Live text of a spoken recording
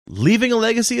Leaving a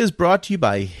Legacy is brought to you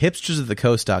by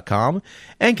hipstersofthecoast.com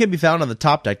and can be found on the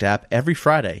Top Deck app every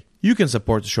Friday. You can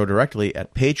support the show directly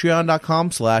at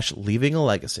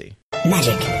patreon.com/leavingalegacy.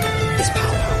 Magic is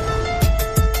power.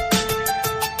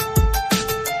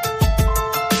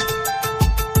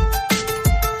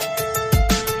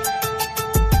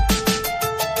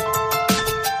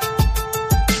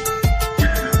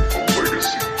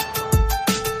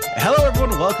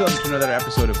 Welcome to another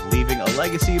episode of Leaving a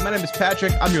Legacy. My name is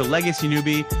Patrick. I'm your legacy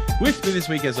newbie. With me this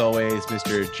week, as always,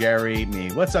 Mr. Jerry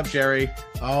Me. What's up, Jerry?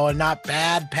 Oh, not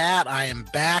bad, Pat. I am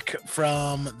back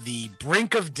from the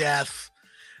brink of death.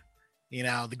 You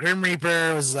know, the Grim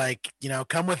Reaper was like,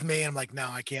 come with me. I'm like, no,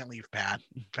 I can't leave Pat.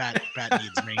 Pat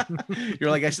needs me.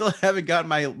 You're like, I still haven't gotten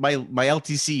my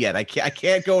LTC yet. I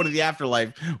can't go into the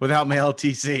afterlife without my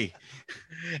LTC.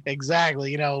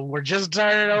 Exactly. We're just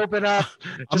starting to open up.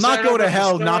 I'm not going to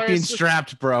hell not being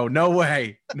strapped, bro. No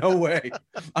way.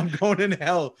 I'm going in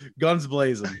hell guns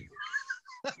blazing.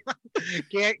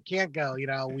 Can't go.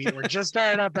 We're just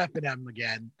starting up F&M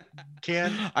again.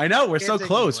 I know, we're so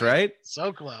close, right?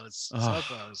 So close. So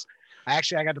close. I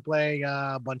got to play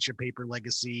a bunch of Paper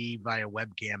Legacy via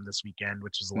webcam this weekend,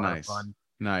 which was a lot of fun.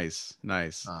 Nice.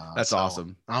 That's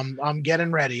awesome. I'm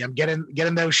getting ready. I'm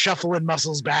getting those shuffling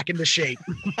muscles back into shape.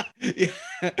 Yeah.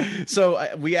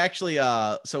 So we actually,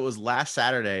 so it was last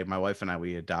Saturday, my wife and I,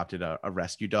 we adopted a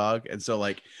rescue dog. And so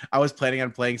I was planning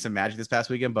on playing some Magic this past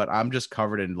weekend, but I'm just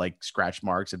covered in scratch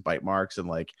marks and bite marks and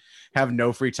have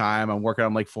no free time. I'm working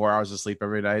on 4 hours of sleep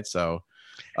every night. So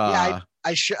I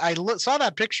saw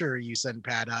that picture you sent,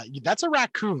 Pat. That's a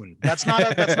raccoon. That's not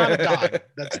a dog.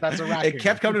 That's a raccoon. It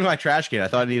kept coming to my trash can. I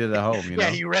thought I needed a home. Yeah,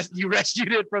 you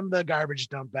rescued it from the garbage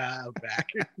dump out back.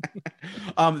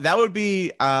 That would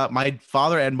be my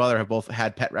father and mother have both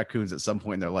had pet raccoons at some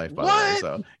point in their life. By the way,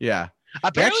 so yeah.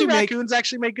 Apparently, raccoons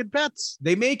actually make good pets.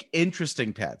 They make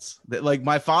interesting pets.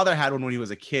 My father had one when he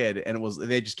was a kid, and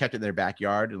they just kept it in their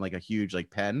backyard in a huge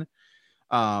pen.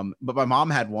 But my mom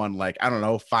had one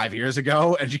 5 years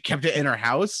ago, and she kept it in her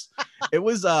house. It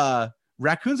was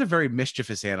raccoons are very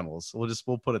mischievous animals.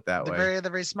 We'll put it that way. They're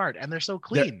very smart, and they're so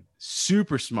clean. They're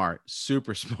super smart.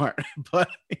 But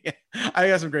yeah, I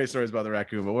got some great stories about the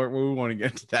raccoon, but we want to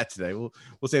get into that today. We'll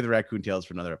save the raccoon tales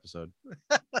for another episode.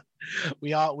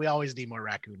 We always need more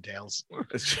raccoon tales.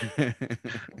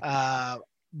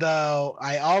 Though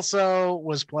I also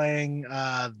was playing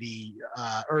the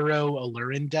Uro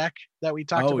Allurin deck that we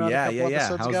talked about a couple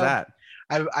episodes How's ago. that?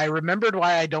 I remembered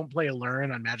why I don't play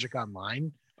Allurin on Magic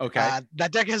Online. Okay.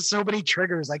 That deck has so many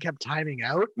triggers I kept timing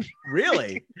out.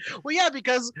 Really? Well, yeah,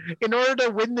 because in order to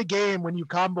win the game when you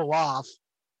combo off,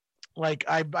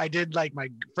 I did my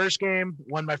first game,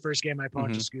 won my first game, my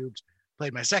opponent just scooped.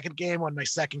 Played my second game, won my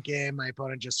second game, my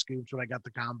opponent just scooped when I got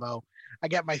the combo. I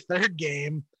got my third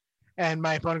game, and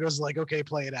my opponent goes okay,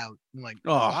 play it out. I'm like,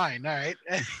 fine, all right.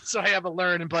 So I have a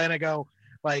learn and play, and I go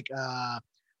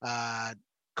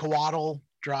Coatl,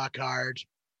 draw a card,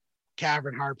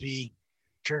 Cavern Harpy,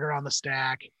 trigger on the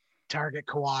stack, target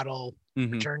Coatl,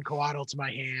 return Coatl to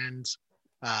my hand,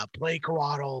 play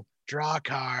Coatl, draw a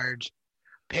card,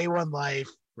 pay 1 life,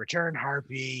 return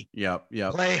Harpy,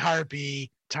 play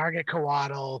Harpy, target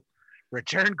Coatl,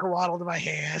 return Coatl to my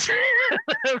hand.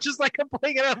 I'm just I'm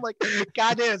playing it. I'm like,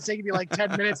 God damn, it's taking me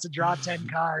 10 minutes to draw 10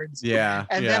 cards. Yeah.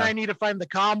 And then I need to find the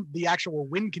actual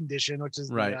win condition, which is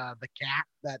the cat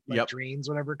that drains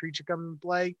whenever a creature comes and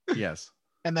play. Yes.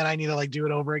 And then I need to do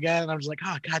it over again. And I'm just like,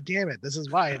 oh, God damn it. This is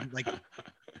why.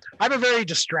 I'm a very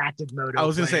distracted mode. I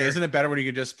was going to say, isn't it better when you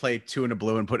can just play 2 in a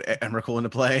blue and put Emrakul into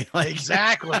play?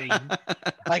 Exactly.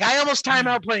 I almost time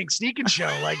out playing Sneak and Show.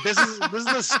 This is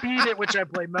the speed at which I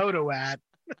play Moto at.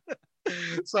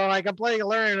 So I'm playing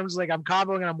Allurin, and I'm just I'm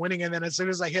comboing and I'm winning, and then as soon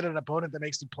as I hit an opponent that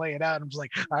makes me play it out, I'm just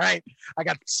all right, I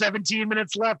got 17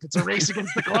 minutes left. It's a race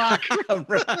against the clock.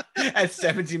 At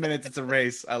 17 minutes, it's a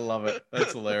race. I love it.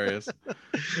 That's hilarious.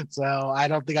 So I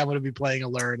don't think I'm going to be playing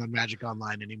Allurin on Magic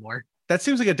Online anymore. That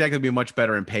seems like a deck that'd be much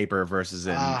better in paper versus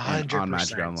on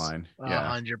Magic Online.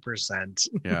 100%.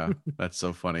 Yeah, that's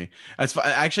so funny. I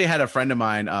actually had a friend of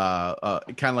mine, kind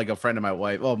of like a friend of my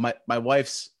wife. Well, my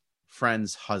wife's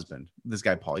friend's husband, this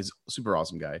guy Paul. He's a super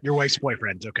awesome guy. Your wife's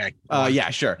boyfriend, okay? Yeah,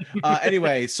 sure.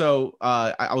 Anyway, so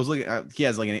I was looking. He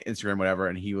has an Instagram, whatever,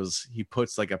 and he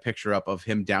puts a picture up of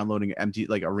him downloading empty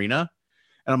Arena.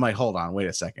 And I'm like, hold on, wait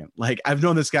a second. I've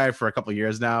known this guy for a couple of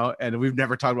years now, and we've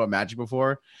never talked about Magic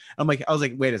before. I was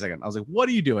like, wait a second. I was like, what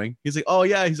are you doing? He's like, oh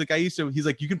yeah. He's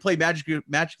like, you can play Magic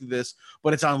this,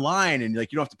 but it's online, and you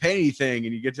don't have to pay anything,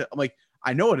 and you get to. I'm like,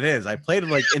 I know what it is. I played it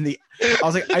like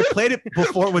I played it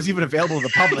before it was even available to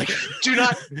the public. Do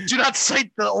not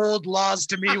cite the old laws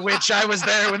to me, which I was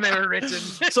there when they were written.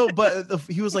 So, but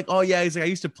he was like, oh yeah, he's like, I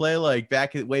used to play like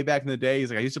way back in the day.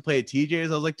 He's like, I used to play at TJ's.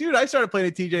 I was like, dude, I started playing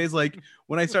at TJ's like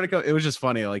when I started coming. It was just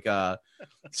funny. Like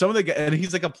some of the and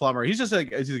he's like a plumber. He's just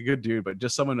like he's a good dude, but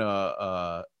just someone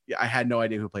I had no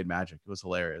idea who played Magic. It was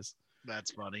hilarious.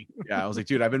 That's funny. Yeah, I was like,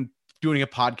 dude, I've been doing a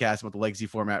podcast about the legacy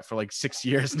format for like 6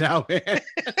 years now, man.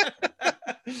 I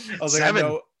was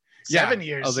like, 7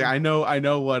 years. I was like, I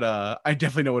know what I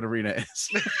definitely know what Arena is.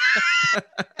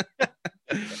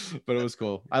 But it was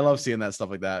cool. I love seeing that stuff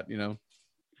like that, you know.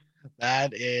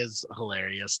 That is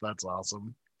hilarious. That's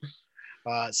awesome.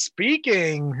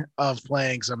 Speaking of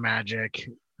playing some Magic,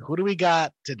 who do we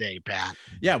got today, Pat?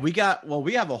 Yeah, we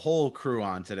have a whole crew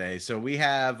on today. So we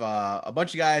have a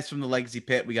bunch of guys from the Legacy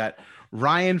Pit. We got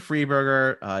Ryan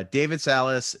Freeberger, David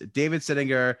Salas, David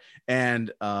Sittinger,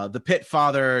 and the Pit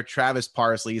Father, Travis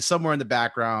Parsley, somewhere in the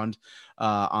background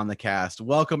on the cast.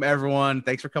 Welcome, everyone.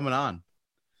 Thanks for coming on.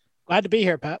 Glad to be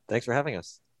here, Pat. Thanks for having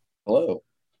us. Hello.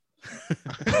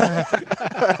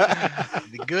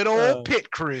 The good old Pit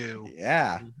crew.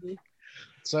 Yeah.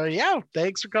 So yeah,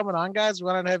 thanks for coming on, guys. We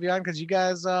wanted to have you on because you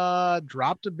guys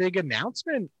dropped a big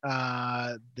announcement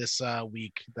this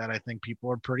week that I think people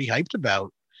are pretty hyped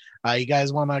about. You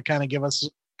guys want to kind of give us?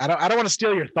 I don't want to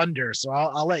steal your thunder, so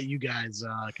I'll let you guys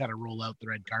kind of roll out the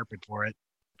red carpet for it.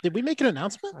 Did we make an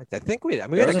announcement? I think we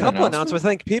had a couple announcements. I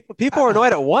think people were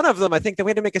annoyed at one of them. I think that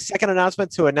we had to make a second announcement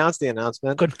to announce the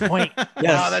announcement. Good point. Yes.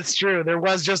 No, that's true. There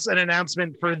was just an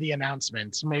announcement for the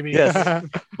announcement. Maybe. Yes.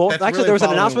 Well, That's actually, really there was an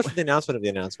following- announcement for the announcement of the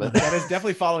announcement. That is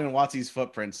definitely following in Watsy's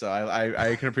footprints, so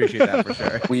I can appreciate that for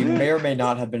sure. We may or may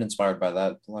not have been inspired by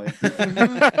that. Like,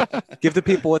 Give the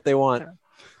people what they want.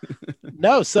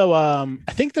 No, so I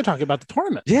think they're talking about the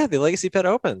tournament. Yeah, the Legacy Pit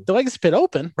Open. The Legacy Pit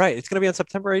Open. Right. It's going to be on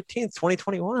September 18th,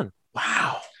 2021.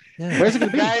 Wow. Yeah. Where's it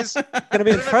going to be? Guys, It's going to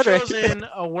be in Frederick. chosen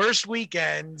a worst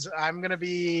weekend. I'm gonna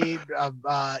be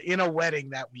in a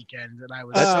wedding that weekend, and I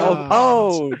was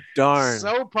Darn.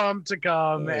 so pumped to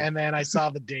come, and then I saw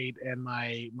the date, and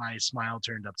my smile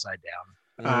turned upside down.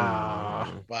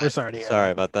 We're sorry to hear.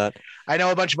 Sorry about that. I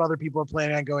know a bunch of other people are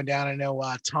planning on going down. I know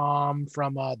Tom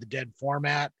from the Dead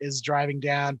Format is driving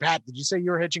down. Pat, did you say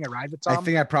you were hitching a ride with Tom? I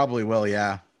think I probably will.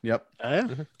 Yeah. Yep. Yeah.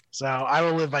 So I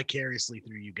will live vicariously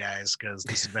through you guys because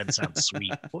this event sounds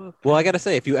sweet. Well, I got to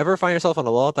say, if you ever find yourself on a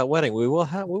lull at that wedding, we will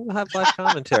have live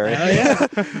commentary. Oh, yeah.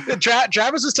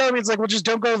 Travis was telling me, it's like, well, just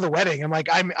don't go to the wedding. I'm like,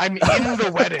 I'm in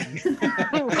the wedding.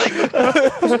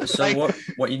 so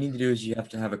what you need to do is you have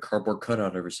to have a cardboard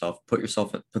cutout of yourself. Put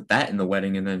that in the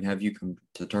wedding, and then have you come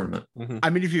to the tournament. Mm-hmm. I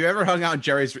mean, if you ever hung out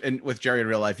with Jerry in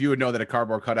real life, you would know that a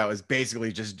cardboard cutout is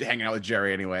basically just hanging out with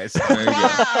Jerry, anyways. There you go.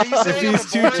 If he's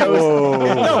too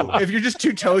toasted, no, if you're just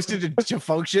too toasted to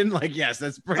function, like yes,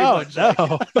 that's pretty much. No.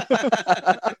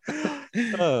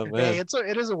 Oh man. Hey,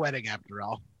 it is a wedding after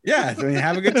all. Yeah, I mean,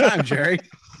 have a good time, Jerry.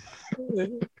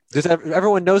 Just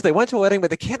everyone knows they went to a wedding,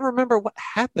 but they can't remember what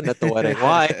happened at the wedding.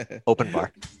 Why? Open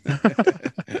bar.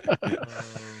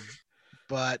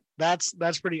 But that's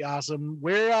pretty awesome.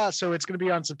 We're so it's going to be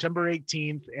on September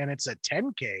 18th, and it's a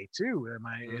 10K too.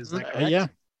 Is that correct? Yeah.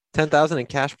 10,000 in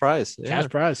cash prize. Yeah. Cash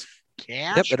prize.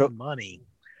 Cash money.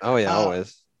 Oh yeah,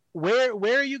 always. Where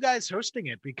are you guys hosting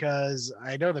it? Because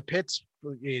I know the pit's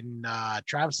in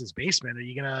Travis's basement. Are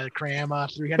you gonna cram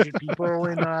 300 people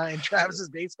in Travis's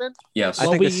basement? Yes. I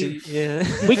Well, think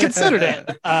we considered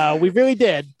it. We really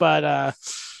did, but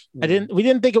we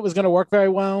didn't think it was going to work very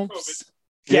well.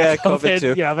 Yeah, COVID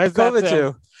too. Yeah, there's COVID that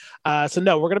too. So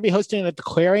no, we're going to be hosting it at the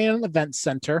Clarion Event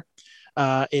Center.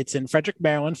 It's in Frederick,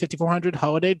 Maryland, 5400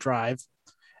 Holiday Drive.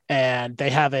 And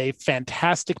they have a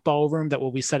fantastic ballroom that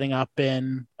we'll be setting up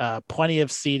in, plenty of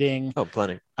seating. Oh,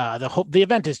 plenty.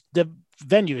 The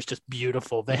venue is just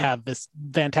beautiful. They have this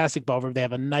fantastic ballroom. They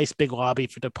have a nice big lobby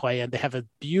to play in. They have a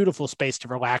beautiful space to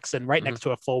relax in, right next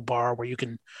to a full bar where you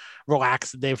can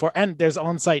relax the day before. And there's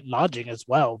on-site lodging as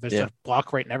well. There's a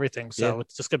block rate and everything. So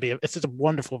it's just it's just a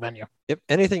wonderful venue. Yep.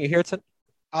 Anything you hear,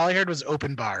 All I heard was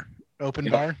open bar. Open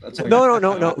bar.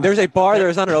 No. There's a bar.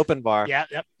 There's not an open bar. Yeah.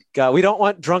 Yep. God, we don't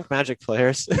want drunk Magic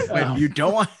players. Wait, you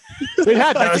don't want? We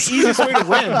had That's the easiest way to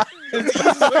win.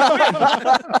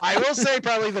 I will say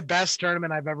probably the best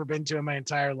tournament I've ever been to in my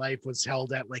entire life was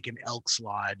held at like an Elks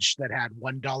Lodge that had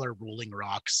 $1 rolling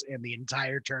rocks, and the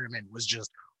entire tournament was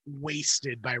just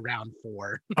wasted by round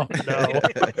 4. Oh no.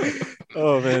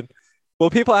 Oh man. Well,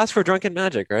 people ask for drunken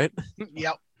Magic, right?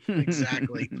 Yep.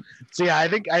 Exactly. So yeah, I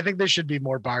think there should be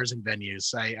more bars and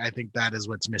venues. I think that is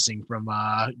what's missing from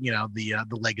the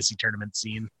legacy tournament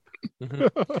scene.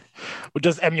 We'll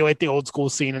just emulate the old school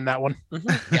scene in that one.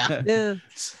 Yeah.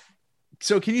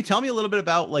 So can you tell me a little bit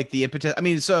about like the impetus? I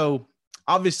mean, so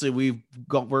obviously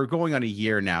we're going on a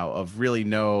year now of really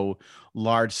no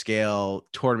large scale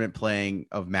tournament playing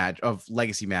of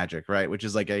Legacy Magic, right? Which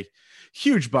is like a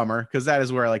huge bummer because that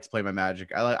is where I like to play my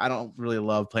Magic. I don't really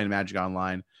love playing Magic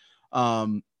online.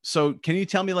 So can you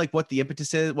tell me like what the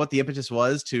impetus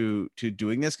was to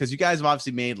doing this? Because you guys have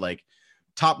obviously made like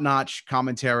top notch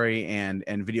commentary and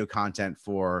video content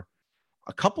for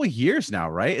a couple of years now,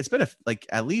 right? It's been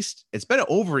it's been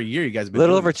over a year. You guys have A been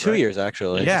little doing over this, 2 right? years,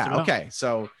 actually. Yeah. Okay.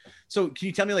 So can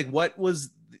you tell me like what was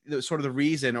the sort of the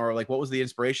reason or like what was the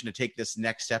inspiration to take this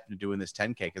next step into doing this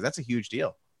 10K? Because that's a huge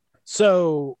deal.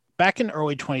 So back in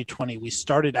early 2020, we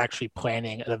started actually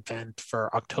planning an event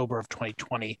for October of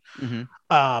 2020.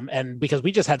 And because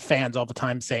we just had fans all the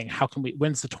time saying, how can we,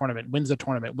 when's the tournament?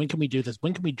 When can we do this?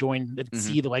 When can we join and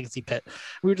see the Legacy Pit?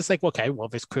 We were just like, okay, well,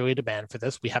 there's clearly a demand for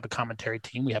this. We have a commentary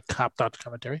team. We have top-notch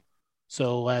commentary.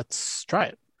 So let's try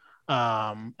it.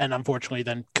 And unfortunately,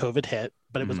 then COVID hit,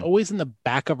 but it was always in the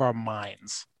back of our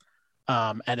minds.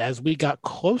 And as we got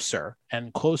closer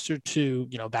and closer to,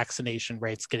 vaccination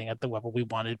rates getting at the level we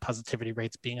wanted, positivity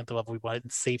rates being at the level we wanted,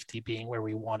 and safety being where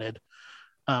we wanted,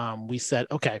 we said,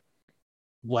 okay,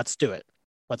 let's do it.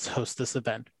 Let's host this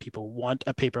event. People want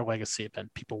a paper Legacy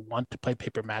event. People want to play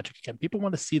paper Magic again. People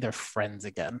want to see their friends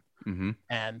again.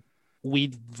 And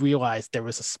we realized there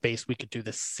was a space we could do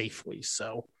this safely.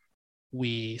 So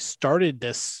we started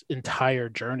this entire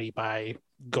journey by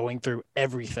going through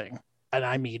everything. And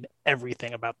I mean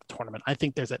everything about the tournament. I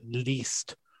think there's at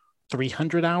least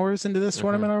 300 hours into this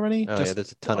tournament already. Oh, yeah,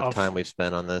 there's a ton of time we've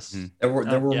spent on this. There were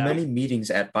many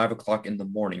meetings at 5 o'clock in the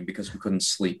morning because we couldn't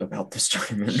sleep about this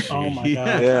tournament. Oh my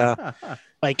god! Yeah,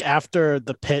 like after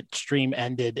the pit stream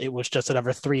ended, it was just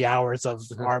another 3 hours of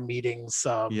our meetings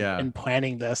in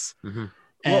planning this.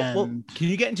 And well, can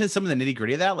you get into some of the nitty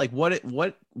gritty of that? Like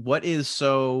what is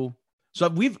so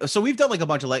we've done like a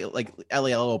bunch of like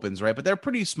LAL opens, right? But they're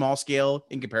pretty small scale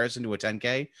in comparison to a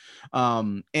 10K.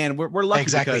 And we're lucky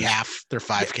exactly because half. They're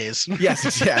 5Ks.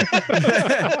 Yes, yeah.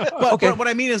 but what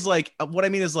I mean is like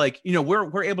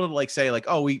we're able to like say like,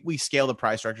 oh, we scale the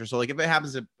price structure. So like if it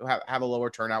happens to have a lower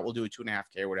turnout, we'll do a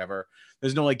 2.5K or whatever.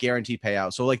 There's no like guaranteed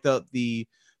payout. So like the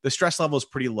stress level is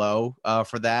pretty low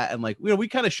for that. And like we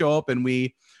kind of show up and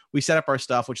we set up our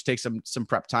stuff, which takes some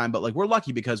prep time. But like we're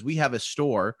lucky because we have a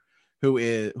store who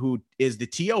is the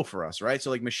TO for us, right?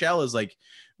 So like Michelle is like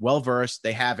well versed.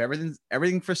 They have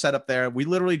everything for setup there. We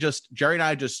literally Jerry and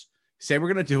I just say we're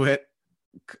gonna do it.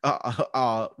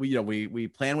 We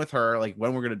plan with her like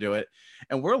when we're gonna do it,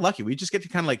 and we're lucky. We just get to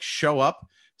kind of like show up,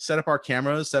 set up our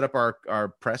cameras, set up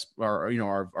our press,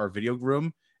 our video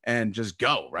room, and just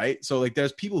go, right? So like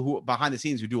there's people who behind the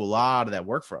scenes who do a lot of that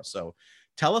work for us. So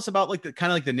tell us about like the kind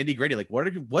of like the nitty gritty, like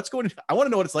what's going on. I want to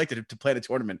know what it's like to play a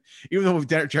tournament, even though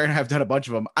Jerry and I have done a bunch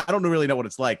of them. I don't really know what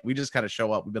it's like. We just kind of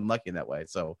show up. We've been lucky in that way.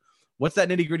 So what's that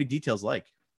nitty gritty details like?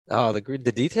 Oh, the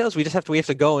details. We have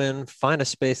to go in, find a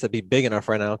space that'd be big enough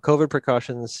right now. COVID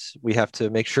precautions. We have to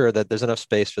make sure that there's enough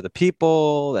space for the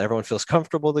people, that everyone feels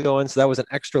comfortable to go in. So that was an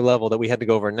extra level that we had to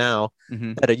go over now.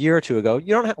 That a year or two ago,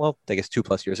 you don't have, well, I guess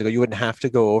 2+ years ago, you wouldn't have to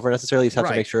go over necessarily. You just have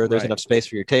to make sure there's enough space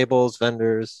for your tables,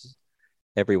 vendors,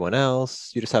 everyone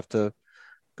else. You just have to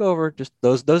go over just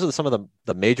those are some of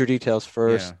the major details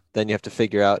first. Yeah. Then you have to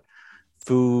figure out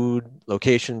food,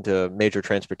 location to major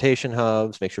transportation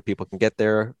hubs, make sure people can get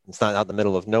there. It's not out in the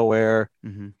middle of nowhere.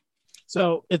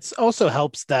 So it also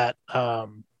helps that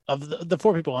of the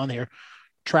 4 people on here,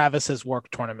 Travis has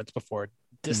worked tournaments before.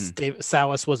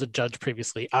 Salas was a judge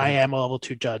previously. I am a level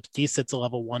 2 judge. D-Sit's a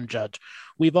level 1 judge.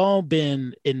 We've all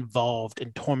been involved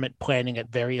in tournament planning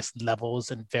at various levels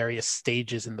and various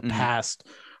stages in the past.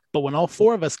 But when all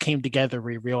 4 of us came together,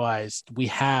 we realized we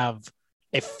have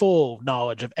a full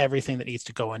knowledge of everything that needs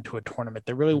to go into a tournament.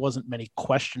 There really wasn't many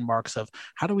question marks of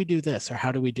how do we do this or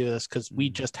how do we do this, because we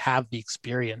just have the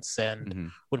experience.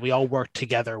 And when we all worked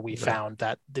together, we found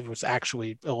that there was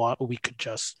actually a lot we could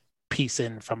just piece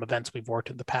in from events we've worked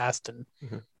in the past and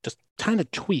just kind of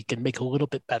tweak and make a little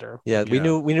bit better. Yeah, we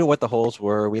knew what the holes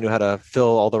were. We knew how to fill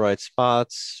all the right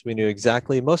spots. We knew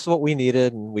exactly most of what we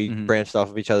needed, and we branched off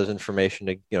of each other's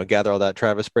information to gather all that.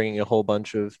 Travis bringing a whole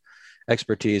bunch of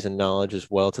expertise and knowledge as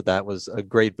well to that was a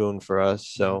great boon for us.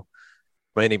 So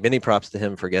many props to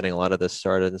him for getting a lot of this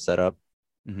started and set up.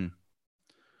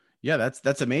 Yeah,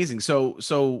 that's amazing.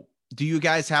 So do you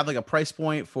guys have like a price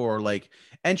point for like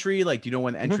entry? Like, do you know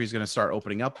when entry is going to start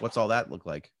opening up? What's all that look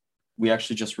like? We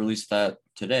actually just released that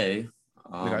today.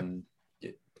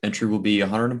 Entry will be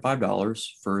 $105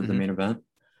 for the main event.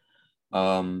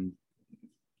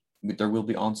 there will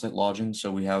be on-site lodging,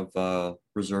 so we have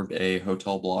reserved a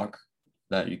hotel block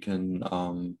that you can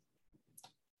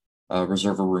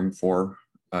reserve a room for.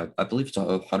 I believe it's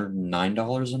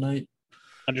 $109 a night.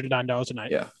 $109 a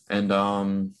night. Yeah, and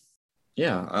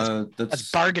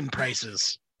That's bargain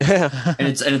prices. Yeah. and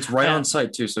it's right Yeah. on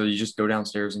site too. So you just go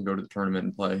downstairs and go to the tournament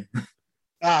and play.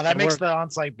 That And makes we're- the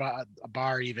on-site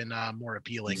bar even more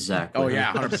appealing. Exactly. Oh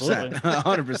yeah, 100%.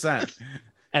 100%.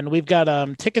 And we've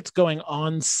got tickets going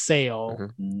on sale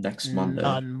Mhm. Next Monday.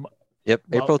 on Yep.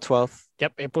 Well- April 12th.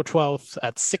 April 12th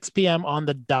at 6 p.m. on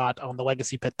the dot on the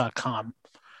legacypit.com.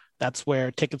 That's where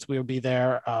tickets will be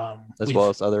there. As well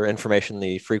as other information,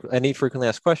 any frequently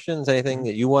asked questions, anything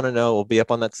that you want to know will be up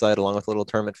on that site along with a little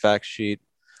tournament fact sheet.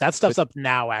 that stuff's up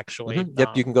now, actually. Mhm.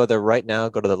 Yep, you can go there right now.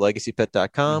 Go to the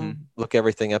legacypit.com, look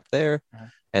everything up there,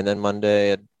 and then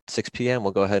Monday at 6 p.m.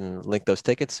 we'll go ahead and link those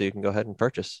tickets so you can go ahead and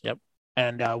purchase. Yep.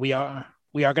 And we are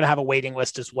going to have a waiting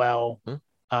list as well,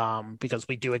 because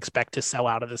we do expect to sell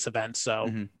out of this event.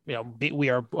 So we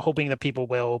are hoping that people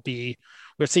will be.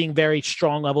 We're seeing very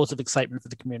strong levels of excitement for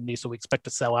the community, so we expect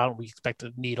to sell out. And we expect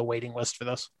to need a waiting list for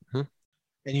this. And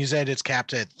you said it's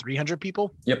capped at 300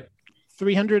 people? Yep.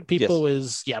 300 people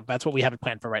that's what we have it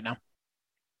planned for right now.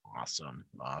 Awesome.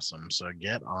 So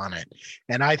get on it.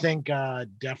 And I think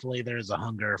definitely there's a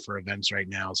hunger for events right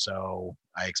now. So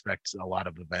I expect a lot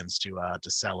of events to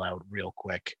sell out real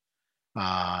quick.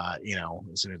 As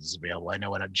soon as it's available. I know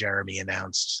when Jeremy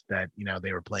announced that,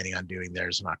 they were planning on doing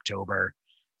theirs in October.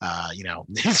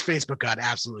 His Facebook got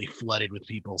absolutely flooded with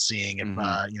people seeing if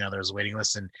there was a waiting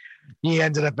list, and he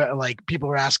ended up like people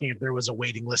were asking if there was a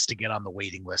waiting list to get on the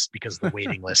waiting list because the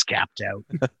waiting list capped out.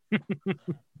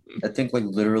 I think like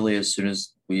literally as soon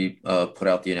as we put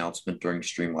out the announcement during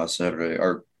stream last Saturday,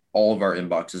 all of our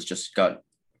inboxes just got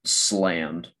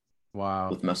slammed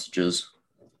Wow. with messages.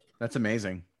 That's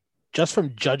amazing. Just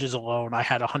from judges alone, I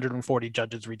had 140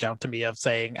 judges reach out to me of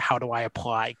saying, how do I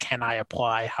apply? Can I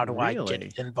apply? How do I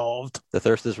get involved? The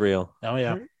thirst is real. Oh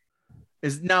yeah.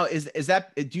 Is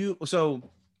that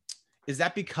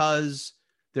because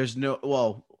there's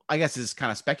no, I guess it's kind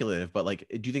of speculative, but like,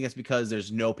 do you think it's because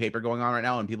there's no paper going on right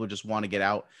now and people just want to get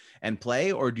out and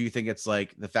play? Or do you think it's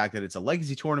like the fact that it's a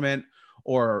legacy tournament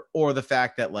or the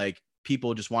fact that like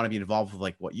people just want to be involved with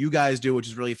like what you guys do, which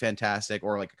is really fantastic,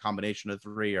 or like a combination of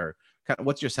three, or kind of,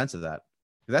 what's your sense of that?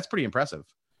 That's pretty impressive.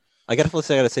 I gotta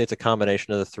say it's a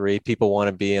combination of the three. People want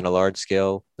to be in a large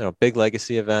scale, big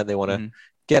legacy event. They want to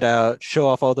get out, show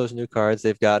off all those new cards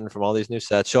they've gotten from all these new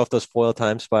sets, show off those foil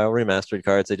time spiral remastered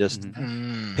cards they just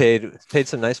paid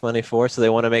some nice money for. So they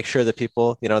want to make sure that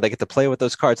people, they get to play with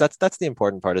those cards. That's the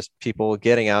important part, is people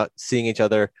getting out, seeing each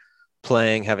other,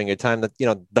 playing, having a good time. That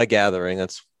the gathering.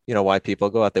 That's why people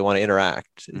go out. They want to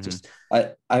interact. It just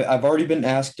I've already been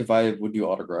asked if I would do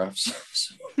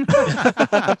autographs.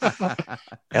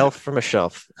 elf from a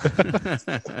shelf.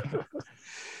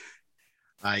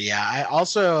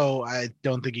 I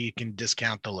don't think you can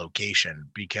discount the location,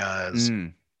 because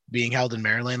being held in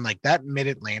Maryland, like that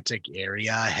mid-Atlantic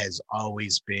area has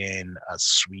always been a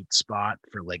sweet spot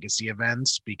for legacy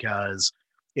events, because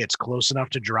it's close enough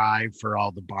to drive for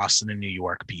all the Boston and New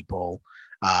York people.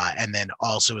 And then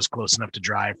also is close enough to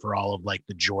drive for all of like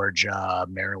the Georgia,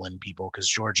 Maryland people, because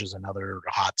Georgia's another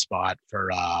hot spot for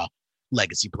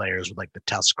legacy players with like the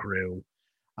Tusk crew.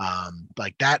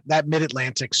 Like that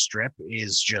mid-Atlantic strip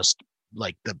is just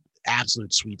like the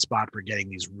absolute sweet spot for getting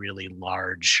these really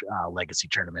large legacy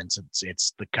tournaments.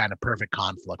 It's the kind of perfect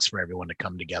conflux for everyone to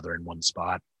come together in one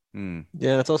spot.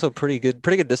 Yeah, it's also pretty good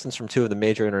distance from two of the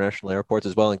major international airports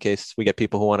as well, in case we get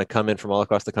people who want to come in from all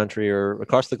across the country or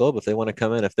across the globe. If they want to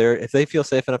come in, if they feel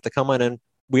safe enough to come on in,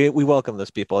 we welcome those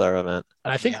people at our event.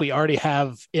 And I think we already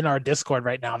have in our Discord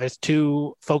right now, there's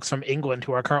two folks from England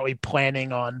who are currently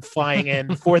planning on flying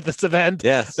in for this event.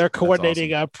 Yes, they're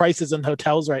coordinating prices and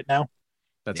hotels right now.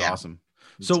 That's awesome.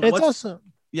 So it's also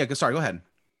sorry, go ahead.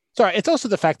 Sorry, it's also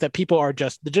the fact that people are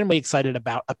just legitimately excited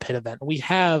about a pit event. We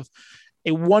have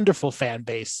a wonderful fan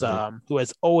base who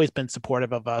has always been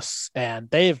supportive of us, and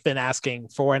they've been asking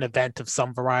for an event of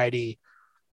some variety,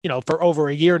 for over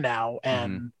a year now.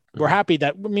 And we're happy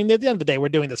that, at the end of the day, we're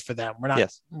doing this for them.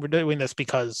 We're doing this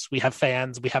because we have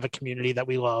fans, we have a community that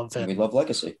we love, and we love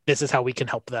legacy. This is how we can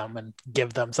help them and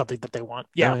give them something that they want.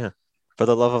 For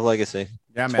the love of legacy. Yeah,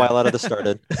 that's man. why a lot of this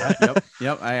started.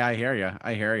 Yep. I hear you.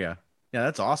 Yeah,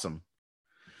 that's awesome.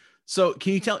 So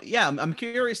can you tell? Yeah, I'm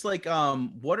curious. Like,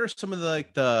 what are some of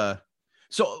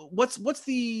so what's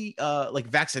the like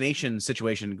vaccination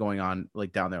situation going on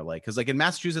like down there? Like, because like in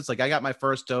Massachusetts, like I got my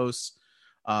first dose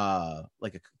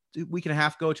like a week and a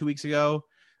half ago, 2 weeks ago.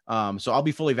 So I'll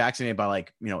be fully vaccinated by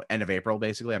like, end of April.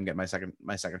 Basically, I'm getting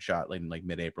my second shot in like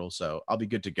mid-April, so I'll be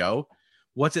good to go.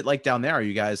 What's it like down there? Are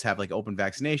you guys have like open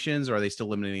vaccinations, or are they still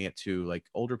limiting it to like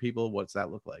older people? What's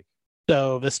that look like?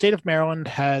 So the state of Maryland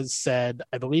has said,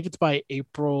 I believe it's by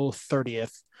April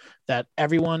 30th, that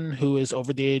everyone who is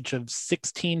over the age of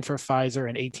 16 for Pfizer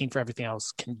and 18 for everything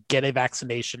else can get a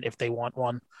vaccination if they want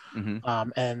one.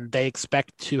 And they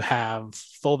expect to have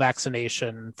full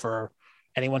vaccination for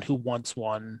anyone who wants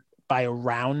one by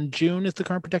around June is the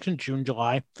current projection, June,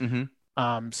 July.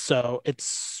 So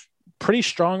it's pretty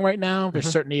strong right now. There's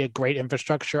certainly a great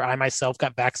infrastructure. I myself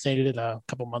got vaccinated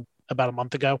about a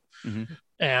month ago.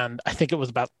 And I think it was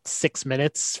about 6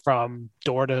 minutes from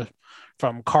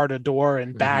car to door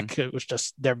and back. It was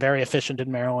just, they're very efficient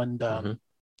in Maryland.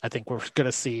 I think we're going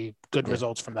to see good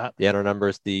results from that. Yeah, and our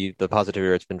numbers, the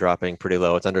positivity rate's been dropping pretty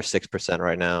low. It's under 6%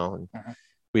 right now. And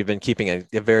we've been keeping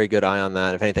a very good eye on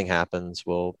that. If anything happens,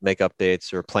 we'll make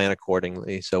updates or plan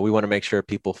accordingly. So we want to make sure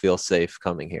people feel safe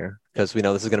coming here, because we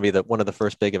know this is going to be one of the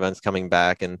first big events coming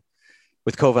back. And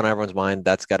with COVID on everyone's mind,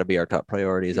 that's got to be our top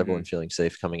priority, is everyone feeling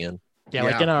safe coming in. Yeah,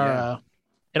 like in our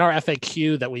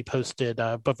FAQ that we posted,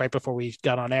 but right before we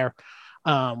got on air,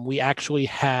 we actually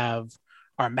have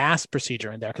our mask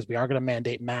procedure in there, because we are going to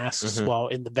mandate masks while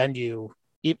in the venue.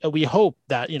 We hope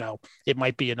that it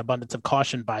might be an abundance of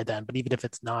caution by then, but even if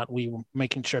it's not, we're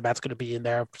making sure that's going to be in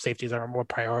there. Safety is our more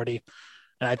priority,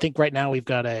 and I think right now we've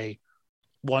got it's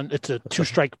a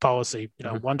 2-strike policy.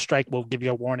 One strike will give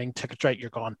you a warning. Take a strike, you're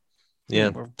gone. Yeah,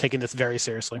 we're taking this very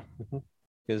seriously.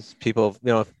 Because people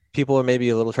are maybe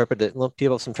a little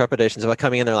people have some trepidations about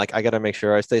coming in. They're like, I got to make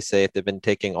sure I stay safe. They've been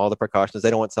taking all the precautions. They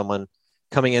don't want someone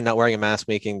coming in not wearing a mask,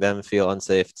 making them feel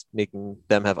unsafe, making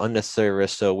them have unnecessary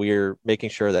risks. So we're making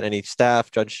sure that any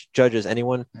staff, judges,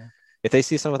 anyone, if they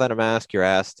see someone without a mask, you're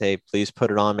asked, hey, please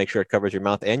put it on. Make sure it covers your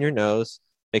mouth and your nose.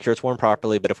 Make sure it's worn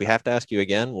properly. But if we have to ask you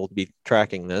again, we'll be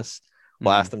tracking this.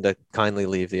 We'll ask them to kindly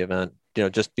leave the event,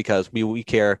 just because we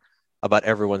care about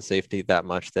everyone's safety that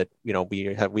much, that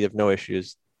we have no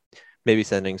issues maybe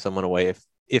sending someone away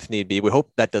if need be. We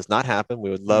hope that does not happen. We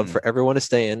would love for everyone to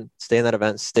stay in that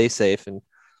event, stay safe, and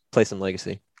play some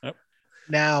legacy. Yep.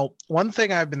 Now, one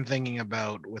thing I've been thinking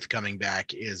about with coming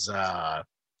back is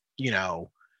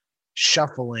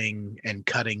shuffling and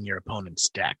cutting your opponent's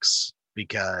decks,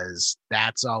 because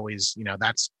that's always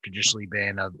that's traditionally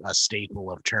been a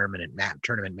staple of tournament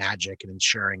magic, and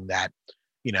ensuring that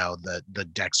the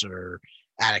decks are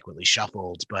adequately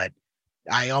shuffled. But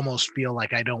I almost feel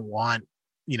like I don't want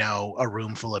a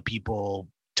room full of people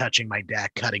touching my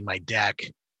deck, cutting my deck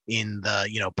in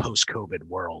the post-COVID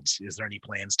world. Is there any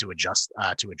plans to address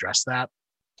that?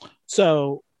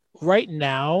 So right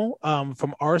now,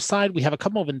 from our side, we have a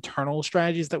couple of internal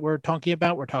strategies that we're talking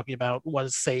about. We're talking about what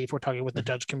is safe. We're talking with the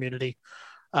judge community.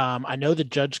 I know the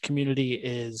judge community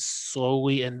is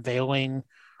slowly unveiling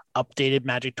updated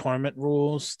Magic tournament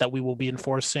rules that we will be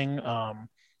enforcing,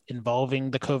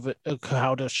 involving the COVID,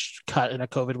 how to cut in a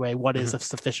COVID way, what is a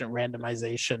sufficient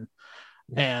randomization.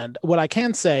 And what I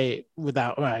can say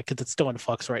because it's still in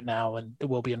flux right now, and it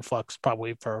will be in flux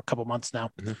probably for a couple months now,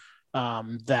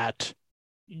 that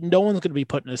no one's going to be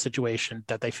put in a situation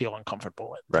that they feel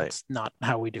uncomfortable with. Right. That's not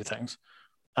how we do things.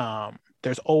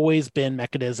 There's always been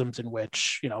mechanisms in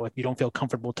which, if you don't feel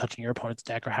comfortable touching your opponent's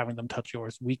deck or having them touch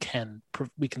yours, we can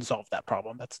solve that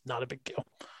problem. That's not a big deal.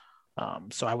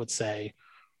 So I would say,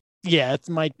 yeah, it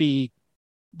might be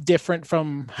different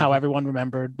from how everyone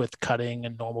remembered with cutting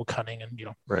and normal cutting and,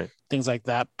 things like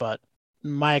that. But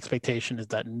my expectation is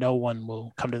that no one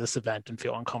will come to this event and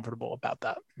feel uncomfortable about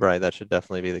that. Right. That should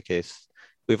definitely be the case.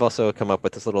 We've also come up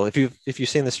with this little, if you've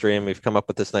seen the stream, we've come up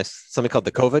with this nice, something called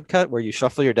the COVID cut, where you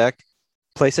shuffle your deck,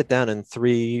 place it down in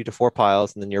 3 to 4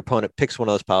 piles, and then your opponent picks one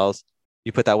of those piles.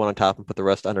 You put that one on top and put the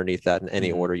rest underneath that in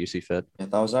any order you see fit. Yeah,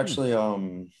 that was actually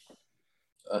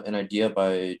an idea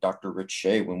by Dr. Rich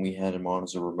Shea when we had him on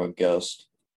as a remote guest.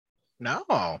 No,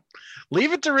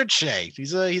 leave it to Rich Shea.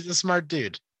 He's a smart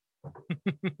dude.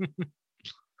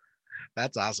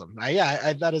 That's awesome.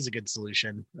 That is a good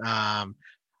solution.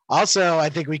 Also, I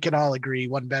think we can all agree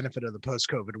one benefit of the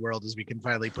post-COVID world is we can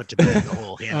finally put to bed the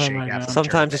whole handshake.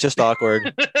 Sometimes it's just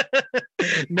awkward.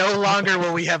 No longer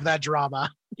will we have that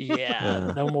drama.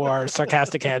 Yeah, no more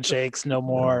sarcastic handshakes. No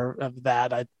more of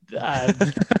that.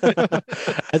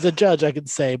 As a judge, I could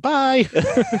say bye.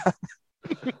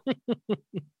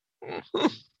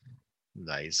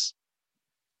 Nice.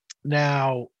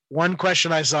 Now, one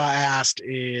question I saw asked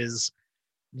is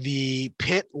the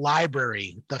pit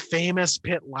library, the famous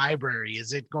pit library.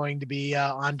 Is it going to be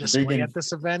on display at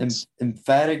this event?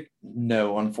 Emphatic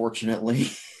no, unfortunately.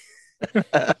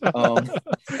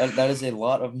 That is a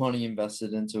lot of money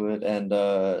invested into it, and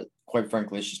quite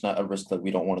frankly, it's just not a risk that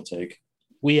we don't want to take.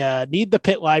 We need the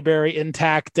pit library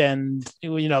intact, and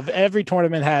every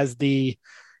tournament has the,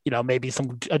 maybe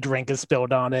a drink is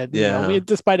spilled on it. Yeah.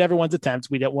 Despite everyone's attempts,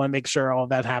 we don't want to make sure all of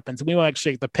that happens. We want to make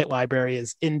sure the pit library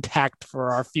is intact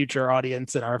for our future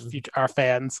audience and our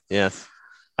fans. Yes.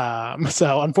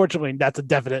 So unfortunately, that's a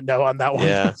definite no on that one.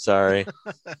 Yeah, sorry.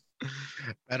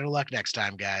 Better luck next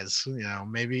time, guys.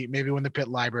 Maybe when the pit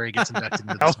library gets inducted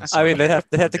into the Smithsonian. I mean,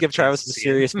 they have to give Travis some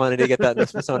serious money to get that in the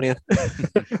Smithsonian.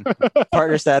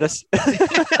 Partner status.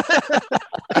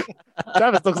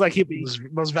 Travis looks like he'd be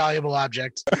most valuable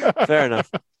object. Fair enough.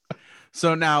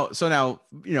 So now,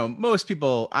 most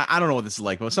people, I don't know what this is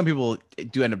like, but some people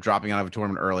do end up dropping out of a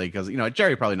tournament early because,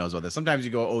 Jerry probably knows about this. Sometimes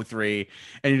you go 0-3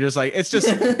 and you're just like, it's just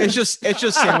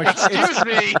sandwich. Excuse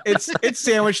me. It's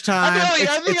sandwich time.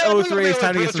 It's 0-3. It's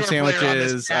time to get some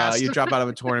sandwiches. You drop out of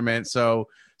a tournament. So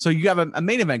you have a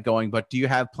main event going, but do you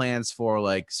have plans for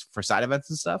side events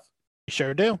and stuff?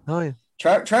 Sure do. Oh yeah.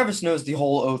 Travis knows the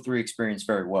whole 0-3 experience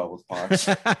very well with Pox.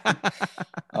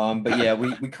 But yeah,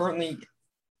 we currently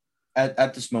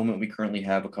at this moment we currently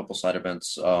have a couple side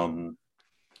events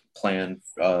planned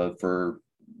for,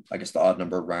 I guess, the odd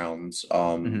number of rounds.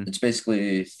 It's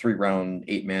basically 3-round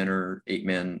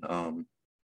 8-man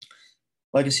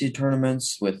legacy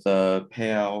tournaments with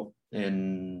payout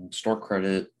in store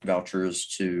credit vouchers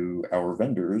to our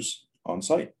vendors on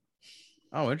site.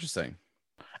 Oh, interesting.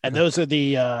 And those are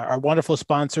our wonderful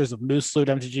sponsors of Moose Loot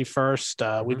MTG First.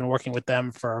 We've been working with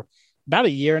them for about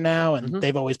a year now, and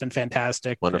they've always been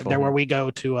fantastic. Wonderful. They're where we go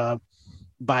to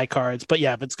buy cards. But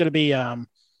yeah, if it's going to be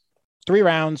 3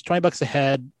 rounds, $20 a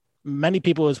head, many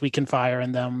people as we can fire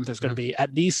in them. There's going to be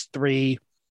at least 3.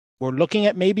 We're looking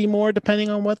at maybe more depending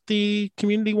on what the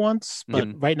community wants.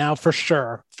 But right now, for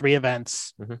sure, 3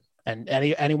 events. And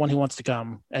anyone who wants to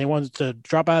come, anyone to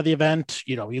drop out of the event,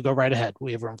 you go right ahead.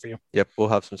 We have room for you. Yep, we'll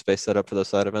have some space set up for those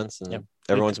side events, and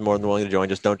everyone's more than willing to join.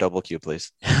 Just don't double queue,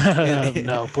 please.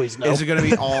 No, please no. Is it going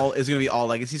to be all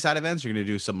legacy side events? You're going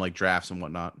to do some drafts and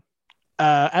whatnot?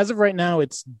 As of right now,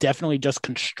 it's definitely just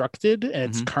constructed,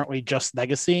 and it's currently just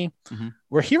legacy.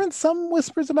 We're hearing some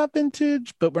whispers about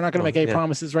vintage, but we're not going to make any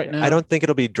promises right now. I don't think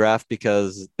it'll be draft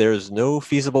because there's no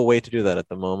feasible way to do that at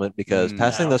the moment, because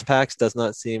passing those packs does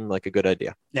not seem like a good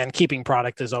idea. And keeping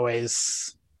product is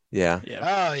always yeah.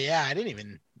 Oh yeah, I didn't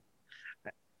even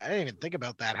think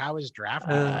about that. How is draft?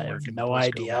 I have no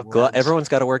idea. Everyone's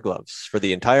got to wear gloves for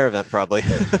the entire event, probably.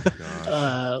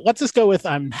 Let's just go with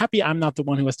I'm happy I'm not the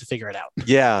one who has to figure it out.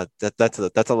 Yeah, that's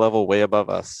a level way above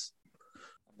us.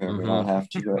 I may not have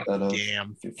to at a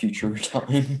future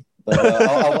time, but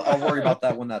I'll worry about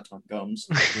that when that time comes.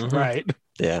 Right.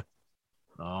 Yeah.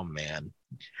 Oh man,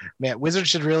 Wizards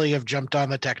should really have jumped on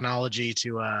the technology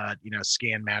to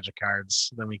scan Magic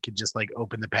cards. Then we could just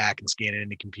open the pack and scan it in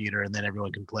the computer, and then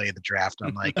everyone can play the draft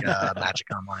on Magic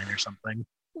Online or something.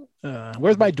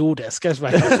 Where's my dual disc? Where's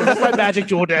my Magic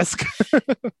dual disc?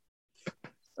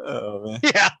 Oh man.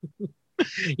 Yeah.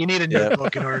 You need a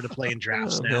notebook in order to play in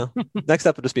drafts now. Next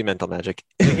up will just be mental magic.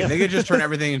 They could just turn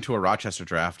everything into a Rochester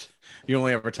draft. You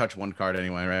only ever touch one card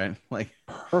anyway, right?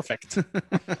 Perfect.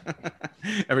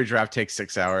 Every draft takes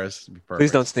 6 hours.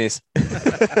 Please don't sneeze.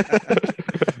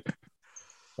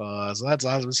 So that's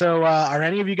awesome. So are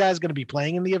any of you guys going to be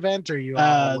playing in the event, or are you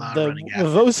running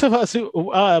admin? Those of us who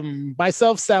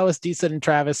myself, Salas, Decent, and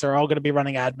Travis are all going to be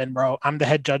running admin. I'm the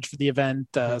head judge for the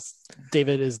event.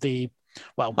 David is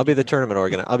I'll be the tournament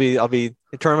organizer. I'll be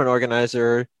the tournament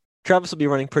organizer. Travis will be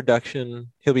running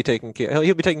production. He'll be taking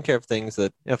care of things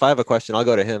that if I have a question, I'll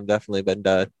go to him definitely.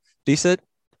 But Decent?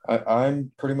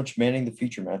 I'm pretty much manning the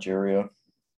feature match area.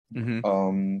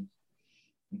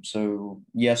 So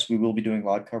yes, we will be doing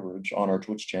live coverage on our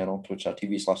Twitch channel,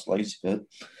 twitch.tv/LegacyPit.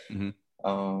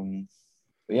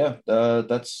 But yeah,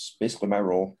 that's basically my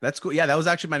role. That's cool. Yeah, that was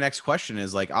actually my next question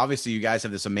is obviously you guys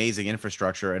have this amazing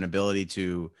infrastructure and ability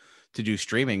to do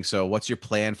streaming. So what's your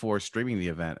plan for streaming the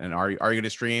event? And are you going to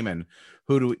stream, and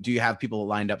who do you have people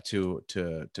lined up to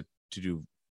do,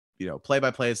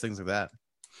 play-by-plays, things like that?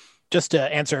 Just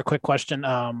to answer a quick question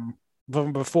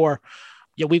from before.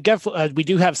 Yeah, we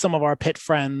do have some of our pit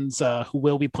friends who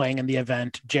will be playing in the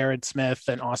event. Jared Smith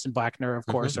and Austin Blackner, of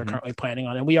course, are currently planning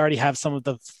on it. And we already have some of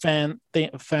the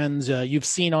fans you've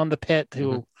seen on the pit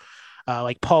who,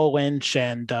 like Paul Lynch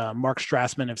and Mark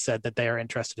Strassman, have said that they are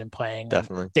interested in playing.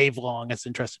 Definitely. Dave Long is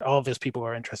interested. All of his people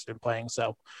are interested in playing.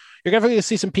 So you're definitely going to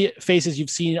see some faces you've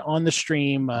seen on the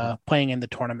stream playing in the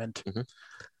tournament.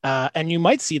 And you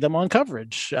might see them on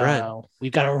coverage. Right.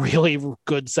 We've got a really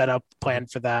good setup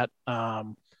planned for that.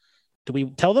 do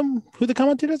we tell them who the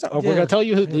commentators are? Or we're going to tell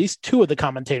you who at least two of the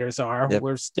commentators are. Yep.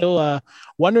 We're still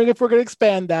wondering if we're going to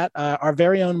expand that. Our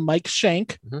very own Mike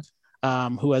Shank,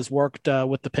 who has worked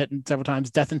with the pit several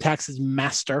times, Death and Taxes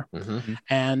master,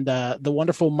 and the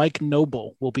wonderful Mike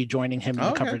Noble will be joining him in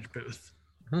the coverage booth.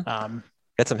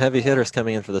 Got some heavy hitters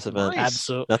coming in for this event. Nice.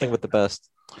 Absolutely, nothing but the best.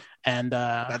 And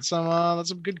that's some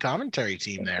good commentary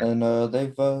team there. And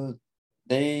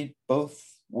they both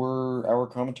were our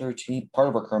commentary team, part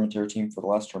of our commentary team for the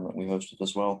last tournament we hosted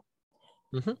as well.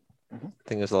 I think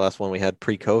it was the last one we had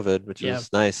pre-COVID, which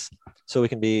is nice. So we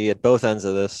can be at both ends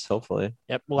of this, hopefully.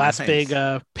 Yep. Last big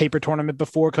paper tournament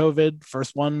before COVID.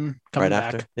 First one coming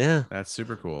back. After. Yeah. That's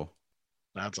super cool.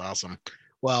 That's awesome.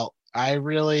 Well, I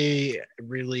really,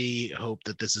 really hope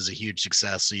that this is a huge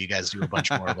success. So you guys do a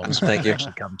bunch more of them. So Thank you.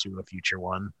 Actually come to a future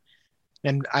one.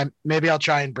 And maybe I'll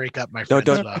try and break up my friends.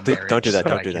 Don't do that. Don't do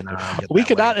that. We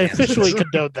could not officially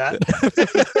condone that.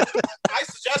 I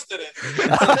suggested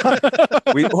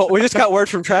it. we just got word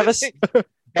from Travis.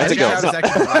 That's a go.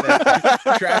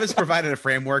 Travis provided a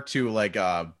framework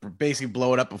to basically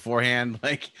blow it up beforehand,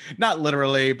 not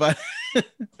literally, but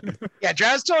yeah.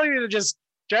 Travis just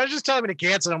telling me to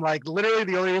cancel. I'm like, literally,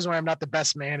 the only reason why I'm not the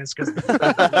best man is because he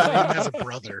has a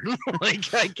brother.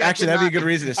 Actually, that'd be a good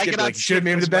reason to skip. Should have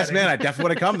made him the best man. I definitely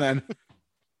would have come then.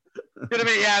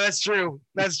 Yeah, that's true.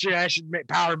 That's true. I should make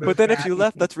power move. But then if you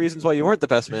left, that's reasons why you weren't the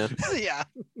best man. Yeah.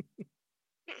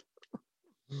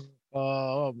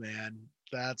 Oh man,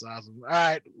 that's awesome. All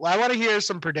right. Well, I want to hear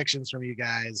some predictions from you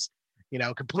guys.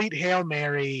 Complete Hail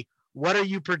Mary. What are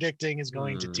you predicting is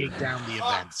going to take down the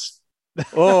events?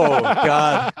 Oh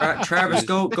God, Travis,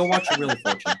 go watch your Wheel of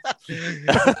Fortune.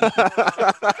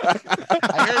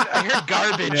 I heard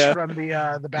garbage from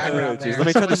the background there. Let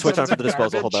me turn the switch on for the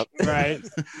disposal. Hold up. Right.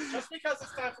 Just because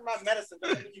it's time for my medicine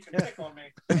doesn't mean you can pick on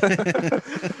me.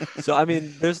 So I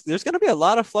mean, there's going to be a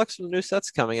lot of flux from the new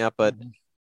sets coming up, but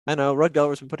I know Rud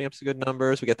Gelder's been putting up some good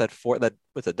numbers. We got the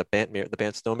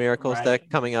Bant Snow Miracles deck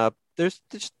coming up.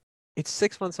 It's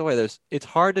 6 months away. It's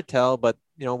hard to tell, but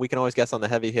we can always guess on the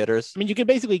heavy hitters. I mean, you can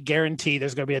basically guarantee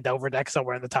there's going to be a Delver deck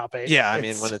somewhere in the top 8. Yeah, I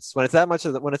mean, when it's that much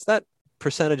of when it's that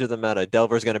percentage of the meta,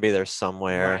 Delver's going to be there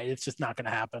somewhere. Right, it's just not going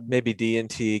to happen. Maybe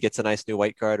D&T gets a nice new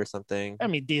white card or something. I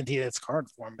mean, D&T in its current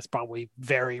form is probably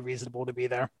very reasonable to be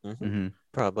there.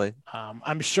 Probably.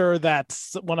 I'm sure that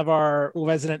one of our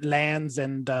resident lands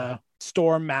and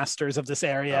storm masters of this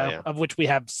area, of which we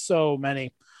have so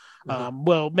many,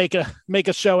 will make a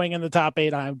showing in the top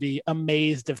 8. I'd be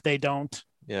amazed if they don't.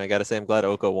 Yeah, I gotta say, I'm glad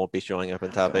Oko won't be showing up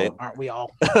in top 8. Aren't we all?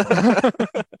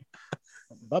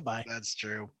 Bye-bye. That's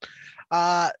true.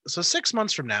 So 6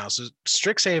 months from now, so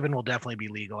Strixhaven will definitely be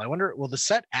legal. I wonder, will the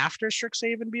set after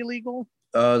Strixhaven be legal?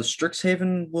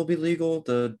 Strixhaven will be legal.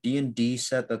 The D&D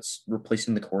set that's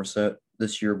replacing the core set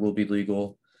this year will be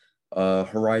legal. Modern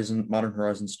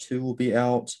Horizons 2 will be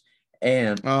out.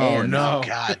 And oh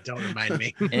God, don't remind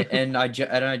me. and I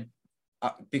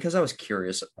because I was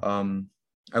curious,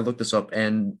 I looked this up,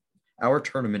 and our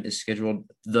tournament is scheduled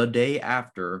the day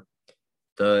after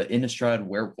the Innistrad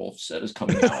Werewolf set is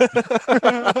coming out,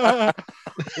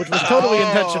 which was totally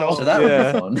intentional. So that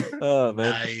would be fun. Oh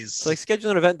man, nice. It's like schedule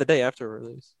an event the day after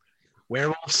release.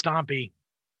 Werewolf Stompy.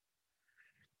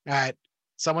 All right.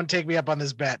 Someone take me up on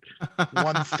this bet.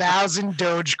 1,000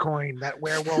 Dogecoin that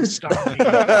Werewolf Stompy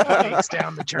takes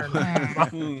down the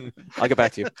tournament. I'll get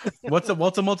back to you. What's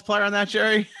a multiplier on that,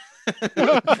 Jerry? When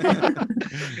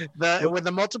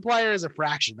the multiplier is a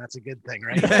fraction, that's a good thing,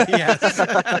 right? Yes.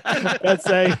 Let's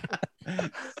say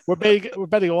we're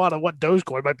betting a lot on what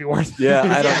Dogecoin might be worth. Yeah,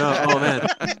 I don't know. Oh man,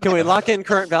 can we lock in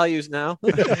current values now?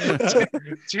 No,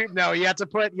 you have to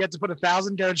put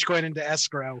 1,000 Dogecoin into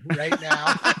escrow right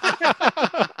now.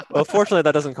 Well, fortunately,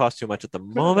 that doesn't cost too much at the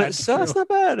moment, That's so true. it's not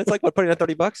bad. It's like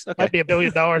 $30. Okay. Might be $1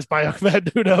 billion by then.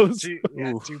 Who knows?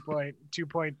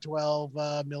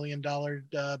 $2.12 million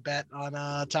bet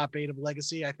on top 8 of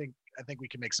Legacy. I think we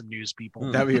can make some news,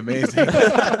 people. That'd be amazing.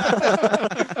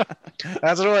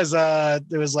 That's what it was.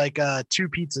 It was like 2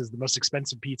 pizzas, the most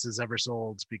expensive pizzas ever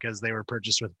sold, because they were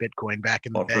purchased with Bitcoin back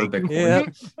in the day. Yeah.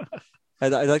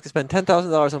 I'd like to spend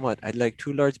 $10,000 on what? I'd like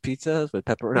 2 large pizzas with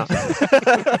pepperoni.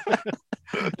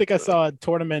 I think I saw a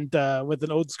tournament with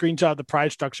an old screenshot of the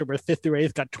prize structure where 5th through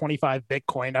 8th got 25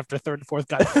 Bitcoin after 3rd and 4th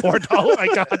got $4,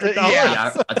 like $100.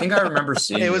 Yeah, I think I remember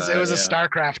seeing it was a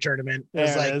StarCraft tournament. It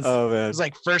was like man. It was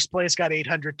like first place got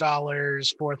 $800,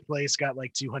 4th place got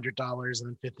like $200,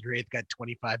 and then 5th through 8th got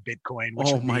 25 Bitcoin.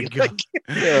 Which would be God.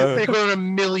 Like equivalent of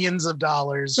millions of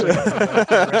dollars. For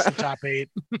the rest of the top 8.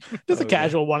 Just a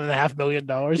casual $1.5 million.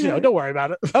 Don't worry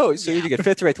about it. Oh, so you get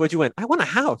 5th or 8th. What'd you win? I won a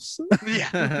house. Yeah.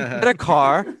 And a car.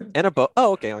 car, and a boat.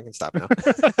 Oh, okay, I can stop now.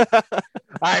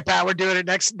 All right, Pat, we're doing it.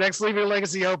 Next Leaving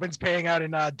Legacy Opens paying out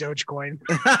in Dogecoin.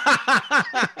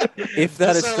 If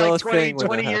that is So, still like a thing,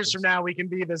 20 years from now, we can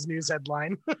be this news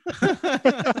headline.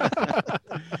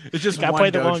 It's just Gotta one play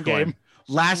the long Dogecoin. game.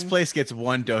 Last place gets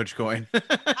one Dogecoin.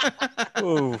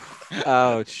 Ooh,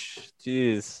 ouch,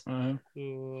 jeez.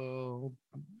 Oh,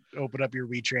 open up your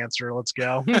WeTransfer. Let's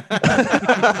go.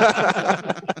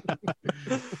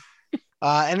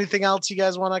 Anything else you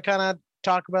guys want to kind of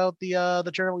talk about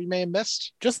the tournament we may have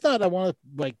missed? Just thought I want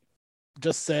to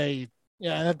just say,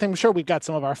 yeah, and I'm sure we've got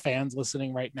some of our fans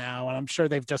listening right now, and I'm sure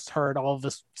they've just heard all of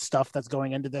this stuff that's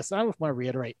going into this. I just want to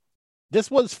reiterate,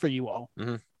 this was for you all.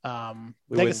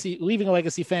 Leaving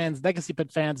Legacy fans, Legacy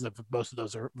Pit fans, most of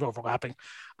those are overlapping.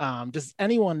 Just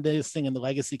anyone listening in the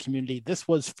Legacy community, this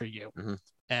was for you.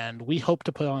 And we hope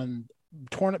to put on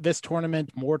this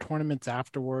tournament, more tournaments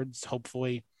afterwards,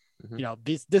 hopefully.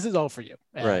 This is all for you.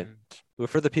 And right. We're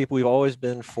for the people. We've always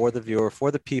been for the viewer, for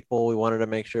the people. We wanted to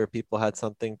make sure people had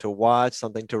something to watch,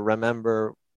 something to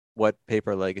remember what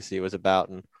Paper Legacy was about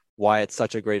and why it's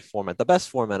such a great format. The best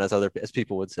format, as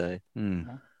people would say.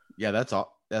 Yeah, that's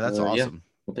all. Yeah, that's awesome. Yeah,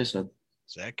 what they said.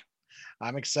 Sick.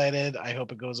 I'm excited. I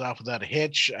hope it goes off without a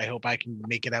hitch. I hope I can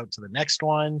make it out to the next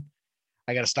one.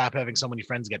 I got to stop having so many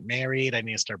friends get married. I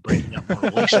need to start breaking up more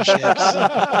relationships.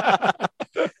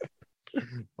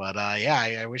 But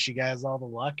I wish you guys all the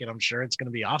luck, and I'm sure it's going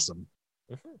to be awesome.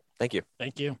 Thank you.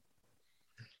 Thank you.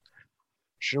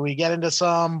 Should we get into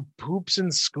some poops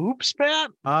and scoops,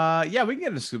 Pat? Yeah, we can get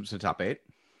into scoops in the top 8.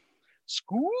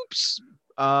 Scoops?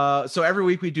 So every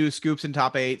week we do scoops in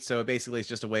top 8. So basically it's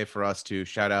just a way for us to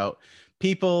shout out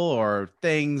people or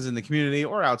things in the community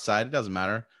or outside, it doesn't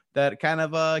matter, that kind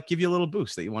of give you a little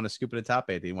boost that you want to scoop in the top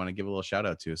 8, that you want to give a little shout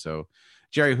out to. So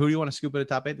Jerry, who do you want to scoop in the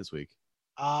top 8 this week?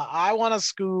 I want to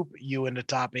scoop you into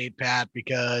top 8, Pat,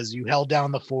 because you held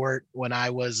down the fort when I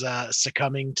was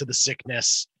succumbing to the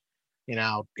sickness,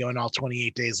 going all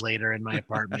 28 days later in my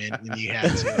apartment, and you had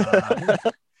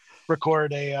to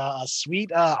record a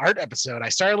sweet art episode. I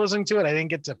started listening to it. I didn't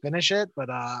get to finish it, but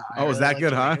was that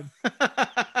good, huh?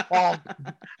 Well,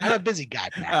 I'm a busy guy,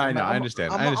 Pat. I know. I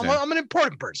understand. I'm an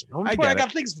important person. I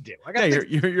got things to do.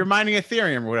 You're mining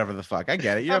Ethereum or whatever the fuck. I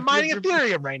get it. I'm mining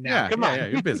Ethereum right now. Come on. Yeah,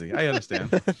 you're busy. I understand.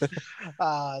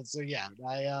 I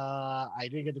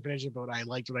didn't get to finish it, but I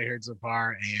liked what I heard so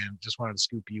far, and just wanted to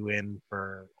scoop you in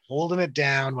for holding it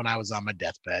down when I was on my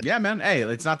deathbed. Yeah, man. Hey,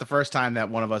 it's not the first time that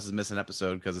one of us is missing an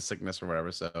episode because of sickness or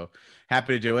whatever. So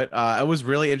happy to do it. It was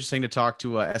really interesting to talk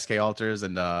to SK Alters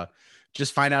and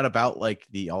just find out about like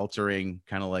the altering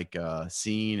kind of like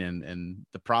scene and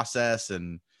the process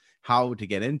and how to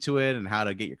get into it and how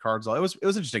to get your cards. It was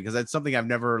interesting because that's something I've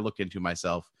never looked into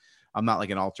myself. I'm not like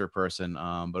an alter person,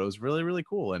 but it was really, really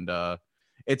cool. And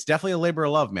it's definitely a labor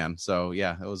of love, man. So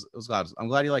yeah, it was glad. I'm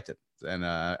glad you liked it. And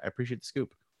I appreciate the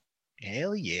scoop.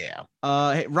 Hell yeah.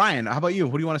 Hey, Ryan, how about you?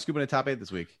 Who do you want to scoop in the top 8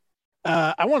 this week?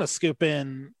 I want to scoop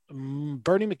in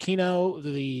Bernie McKino,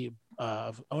 the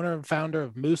owner and founder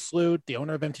of Moose Loot, the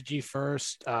owner of MTG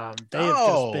First. They have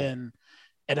just been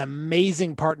an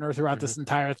amazing partner throughout this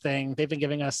entire thing. They've been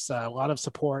giving us a lot of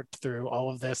support through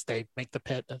all of this. They make the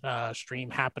pit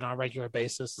stream happen on a regular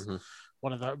basis.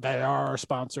 They are our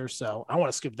sponsors, so I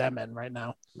want to scoop them in right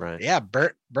now. Right. Yeah,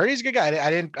 Bernie's a good guy.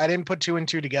 I didn't put 2 and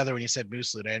 2 together when you said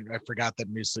Moose Loot. I forgot that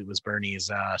Moose Loot was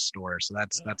Bernie's store. So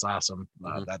that's awesome.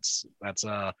 That's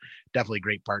definitely a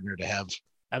great partner to have.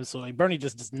 Absolutely. Bernie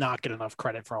just does not get enough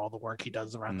credit for all the work he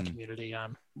does around the community.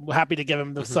 I'm happy to give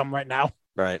him some right now.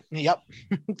 Right. Yep.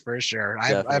 For sure.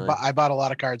 I bought a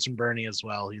lot of cards from Bernie as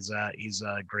well. He's a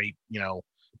great,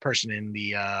 person in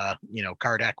the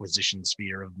card acquisition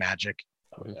sphere of Magic.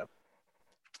 Oh, yeah.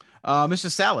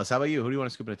 Mr. Salas, how about you? Who do you want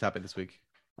to scoop in the top 8 this week?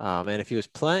 Man, if he was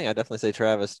playing, I'd definitely say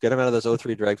Travis. Get him out of those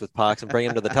 0-3 dregs with Pox and bring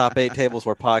him to the top 8 tables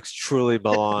where Pox truly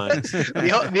belongs.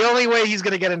 The only way he's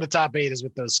going to get into top 8 is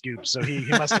with those scoops, so he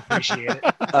must appreciate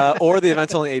it. Or the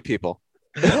event's only 8 people.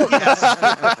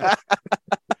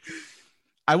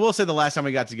 I will say the last time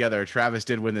we got together, Travis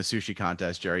did win the sushi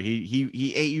contest, Jerry.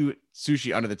 He ate you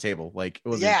sushi under the table. Like it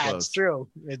wasn't close.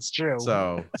 It's true.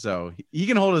 So he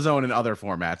can hold his own in other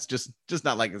formats, just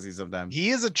not Legacy sometimes.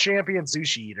 He is a champion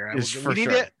sushi eater. We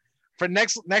need it for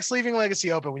next Leaving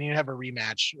Legacy Open. We need to have a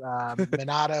rematch.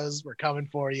 Minatos, we're coming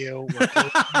for you.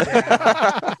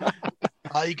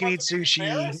 All you can eat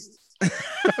sushi.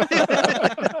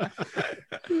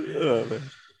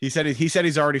 He said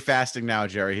he's already fasting now,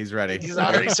 Jerry. He's ready. He's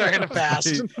already starting to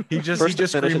fast. He just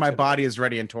screamed my body is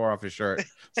ready and tore off his shirt.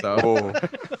 So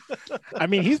I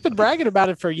mean, he's been bragging about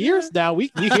it for years now.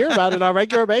 We hear about it on a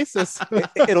regular basis.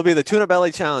 It'll be the tuna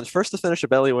belly challenge. First to finish a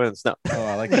belly wins. No. Oh,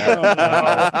 I like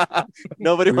that.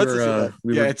 Nobody wants to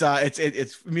see that.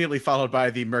 It's immediately followed by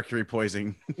the mercury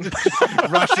poisoning.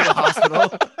 Rush to the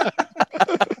hospital.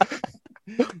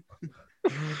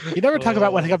 You never talk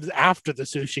about what comes after the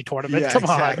sushi tournament. Yeah, Come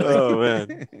exactly. on. Oh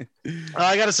man. All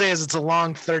I gotta say is it's a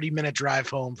long 30-minute drive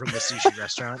home from the sushi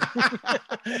restaurant.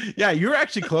 Yeah, you're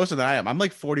actually closer than I am. I'm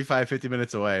like 45, 50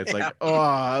 minutes away. It's like, oh,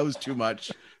 that was too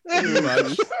much. Too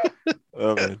much.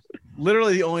 Oh man.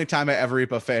 Literally the only time I ever eat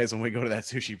buffet is when we go to that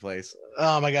sushi place.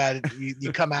 Oh my god,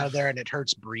 you come out of there and it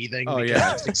hurts breathing. Oh, because yeah.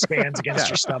 it just expands against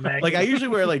your stomach. Like I usually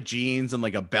wear like jeans and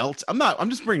like a belt. I'm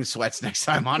just bringing sweats next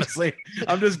time, honestly.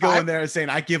 I'm just going there and saying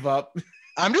I give up.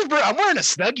 I'm wearing a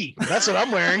Snuggie. That's what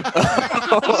I'm wearing.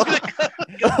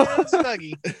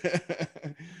 Snuggie.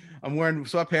 I'm wearing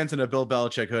sweatpants and a Bill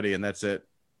Belichick hoodie, and that's it.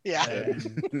 Yeah.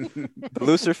 The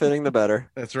looser fitting, the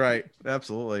better. That's right.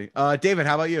 Absolutely. David,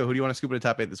 how about you? Who do you want to scoop in the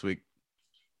top 8 this week?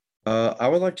 I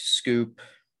would like to scoop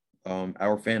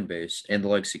our fan base and the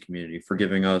Legacy community for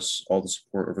giving us all the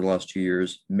support over the last 2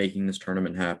 years, making this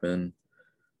tournament happen,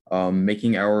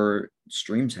 making our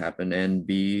streams happen, and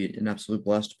be an absolute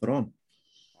blast to put on.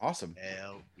 Awesome.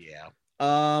 Hell yeah.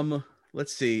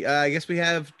 Let's see. I guess we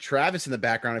have Travis in the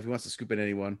background if he wants to scoop in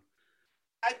anyone.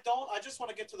 I don't. I just want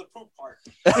to get to the poop part.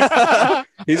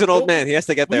 He's an old man. He has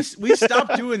to get there. We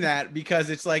stopped doing that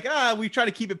because it's like we try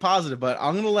to keep it positive, but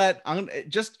I'm gonna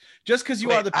just because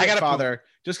you are the pit father,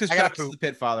 just because Travis is the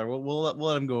pit father, we'll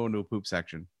let him go into a poop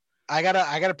section. I got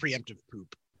a preemptive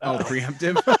poop. Oh,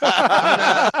 preemptive.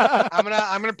 I'm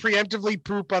gonna preemptively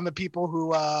poop on the people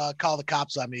who call the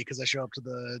cops on me because I show up to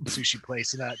the sushi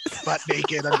place and butt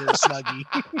naked under a Snuggie.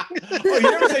 Oh, you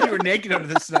never said you were naked under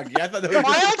the Snuggie. I thought that was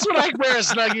Why else would I wear a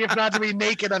Snuggie if not to be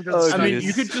naked under the Snuggie? I mean,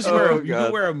 you could just wear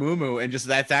a muumuu and just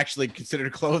that's actually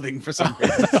considered clothing for some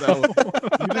reason. So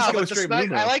you just go straight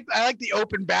muumuu. I like the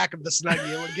open back of the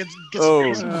Snuggie. It gets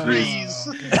breeze.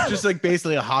 Just like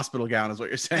basically a hospital gown is what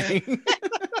you're saying.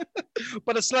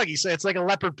 But a Snuggie, so it's like a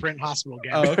leopard print hospital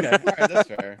gown. Oh, okay. All right, that's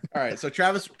fair. All right, so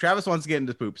Travis wants to get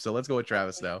into poop, so let's go with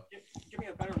Travis now. Give me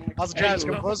a better mic. How's Travis?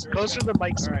 Come closer to the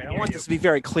mic. All right, I want this to be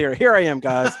very clear. Here I am,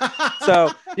 guys.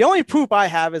 So the only poop I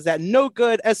have is that no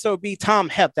good SOB Tom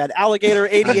Hep, that alligator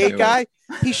 88 guy.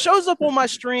 He shows up on my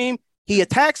stream. He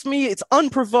attacks me. It's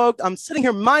unprovoked. I'm sitting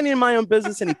here minding my own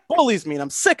business, and he bullies me, and I'm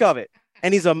sick of it.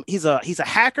 And he's a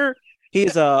hacker.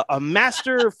 He's a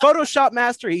master Photoshop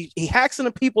master. He hacks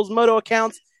into people's Moto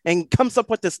accounts and comes up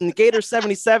with this Negator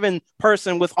 77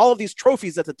 person with all of these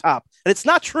trophies at the top. And it's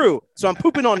not true. So I'm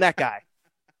pooping on that guy.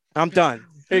 I'm done.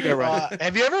 Here you go, Ryan.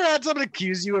 Have you ever had someone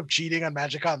accuse you of cheating on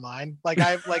Magic Online?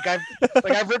 I've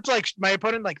ripped my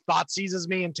opponent thought seizes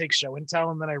me and takes show and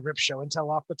tell, and then I rip show and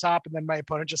tell off the top, and then my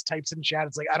opponent just types in chat.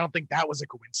 It's like, I don't think that was a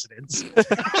coincidence. Yeah,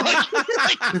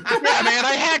 man,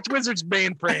 I hacked Wizards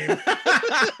mainframe.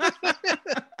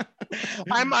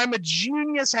 I'm a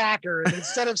genius hacker, and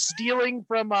instead of stealing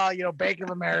from Bank of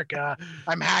America,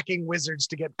 I'm hacking Wizards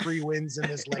to get free wins in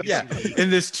this legacy league. In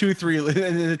this 2-3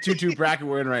 in the 2-2 bracket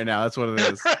we're in right now. That's what it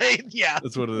is. Right? Yeah.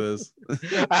 That's what it is.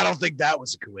 I don't think that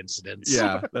was a coincidence.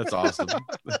 Yeah, that's awesome.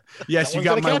 Yes, you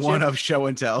got my one of show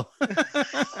and tell.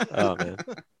 Oh man.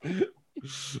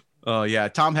 Oh yeah,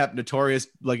 Tom Hep, notorious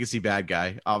legacy bad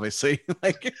guy, obviously.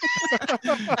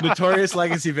 Notorious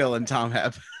legacy villain, Tom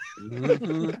Hep.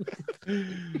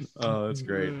 Oh, that's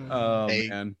great. Oh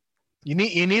man. You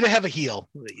need to have a heel.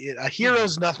 A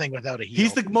hero's nothing without a heel.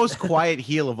 He's the most quiet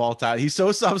heel of all time. He's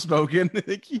so soft-spoken.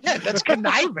 Yeah, that's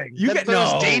conniving. That's the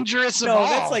most dangerous of all.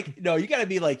 That's you got to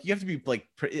be you have to be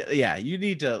you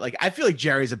need to I feel like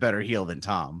Jerry's a better heel than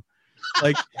Tom.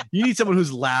 You need someone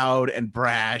who's loud and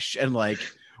brash and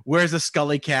wears a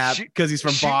Scully cap because he's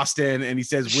from Boston and he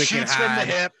says wicked shoots from the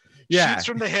hip. Yeah. Shoots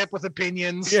from the hip with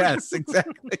opinions. Yes,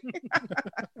 exactly.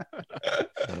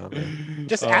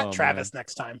 Just at Travis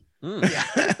next time. Yeah.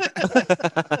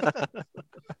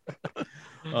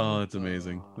 Oh, that's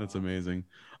amazing. That's amazing.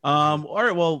 All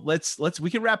right, well, we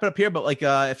can wrap it up here, but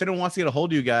if anyone wants to get a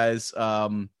hold of you guys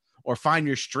or find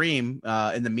your stream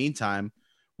in the meantime,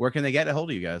 where can they get a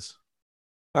hold of you guys?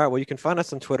 All right, well, you can find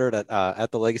us on Twitter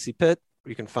at the Legacy Pit.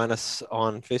 You can find us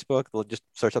on Facebook. Just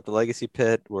search up the Legacy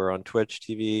Pit. We're on Twitch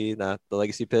TV, not the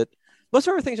Legacy Pit. Most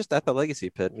of everything's just at the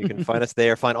Legacy Pit. You can find us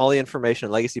there. Find all the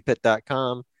information at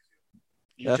legacypit.com.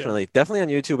 Definitely on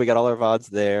YouTube. We got all our VODs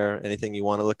there. Anything you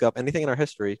want to look up, anything in our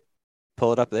history,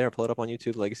 pull it up there. Pull it up on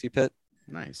YouTube, Legacy Pit.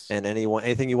 Nice. And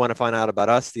anything you want to find out about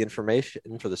us, the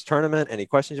information for this tournament, any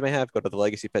questions you may have, go to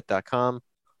thelegacypit.com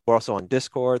We're also on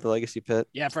Discord, the Legacy Pit.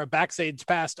 Yeah, for a backstage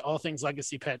past all things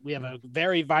Legacy Pit, we have a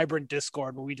very vibrant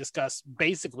Discord where we discuss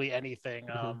basically anything.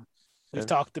 We've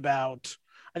talked about,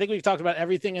 I think we've talked about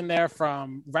everything in there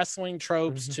from wrestling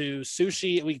tropes to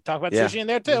sushi. We talk about sushi in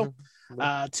there too.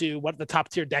 To what the top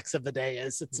tier decks of the day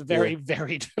is. It's a very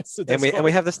varied. And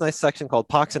we have this nice section called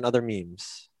Pox and Other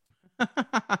Memes.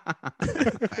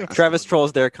 Travis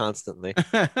trolls there constantly.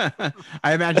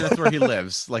 I imagine that's where he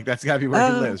lives. Like that's gotta be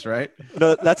where he lives, right?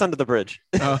 No, that's under the bridge.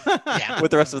 Yeah. With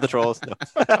the rest of the trolls. No.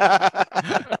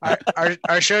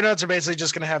 Our show notes are basically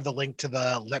just going to have the link to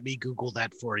the let me Google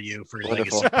that for you for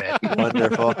Wonderful. Legacy Pit.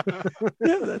 Wonderful.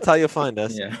 Yeah, that's how you'll find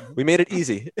us. Yeah. We made it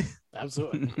easy.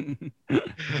 Absolutely.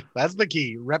 That's the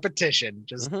key. Repetition.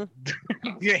 Just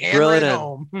you Drill hammer it it in.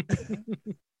 home.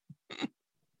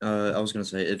 I was gonna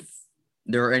say, if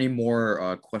there are any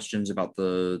more questions about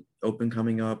the Open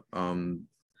coming up,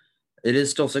 it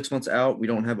is still 6 months out. We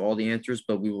don't have all the answers,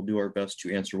 but we will do our best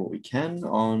to answer what we can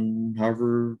on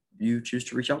however you choose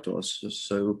to reach out to us.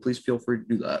 So please feel free to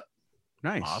do that.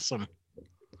 Nice. Awesome.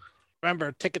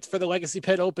 Remember, tickets for the Legacy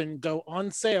Pit Open go on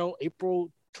sale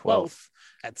April 12th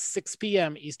at 6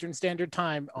 p.m. Eastern Standard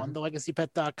Time on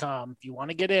thelegacypet.com. If you want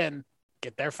to get in,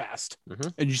 get there fast.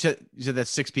 And you said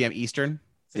that's 6 p.m. Eastern?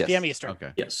 6 p.m. Eastern.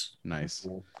 Okay. Yes. Nice.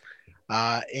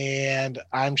 And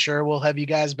I'm sure we'll have you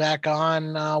guys back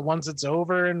on once it's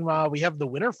over and we have the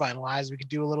winner finalized. We could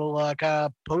do a little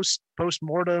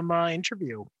post-mortem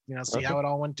interview, see how it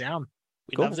all went down.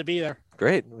 We'd love to be there.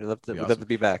 Great. We'd love to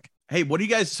be back. Hey, what do you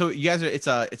guys? So you guys are it's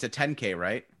a 10K,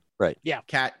 right? Right. Yeah.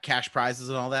 Cash prizes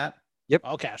and all that.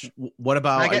 All cash. What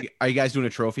about? Are you guys doing a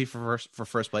trophy for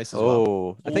first place as well?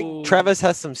 Oh, I think Travis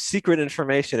has some secret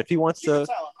information. If he wants to. This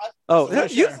is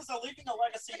a Leaving a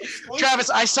Legacy exclusive. Travis,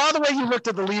 I saw the way you looked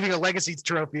at the Leaving a Legacy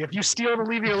trophy. If you steal the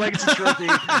Leaving a Legacy trophy,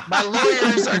 my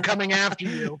lawyers are coming after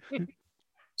you.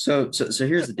 So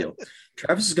here's the deal.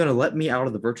 Travis is going to let me out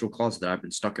of the virtual closet that I've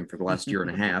been stuck in for the last year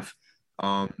and a half.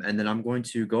 And then I'm going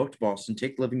to go up to Boston,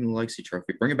 take the Living the Legacy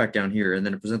trophy, bring it back down here, and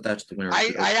then present that to the winner.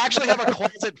 I actually have a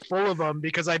closet full of them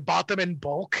because I bought them in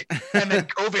bulk and then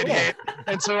COVID hit.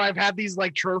 And so I've had these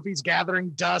like trophies gathering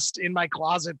dust in my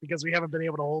closet because we haven't been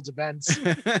able to hold events.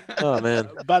 Oh man.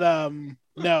 But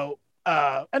no,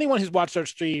 anyone who's watched our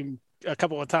stream a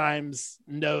couple of times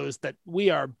knows that we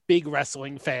are big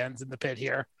wrestling fans in the pit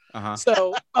here.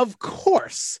 So of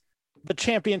course the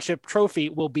championship trophy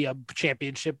will be a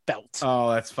championship belt. Oh,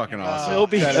 that's fucking awesome. It'll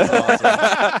be that is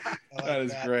awesome. That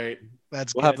is that. great.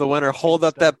 We'll have the winner hold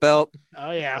up that belt.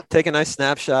 Oh yeah. Take a nice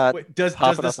snapshot. Wait, does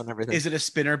pop it this, up on everything. Is it a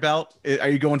spinner belt? Are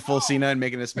you going full Cena and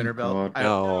making it a spinner belt?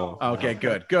 No. Okay,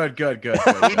 good. We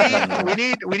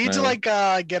need to like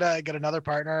get another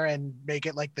partner and make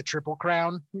it like the Triple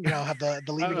Crown. Have the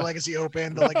Leaving Legacy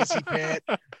Open, the Legacy Pit,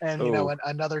 and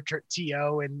another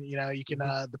TO, and you can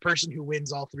the person who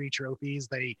wins all three trophies,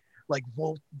 they like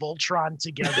Voltron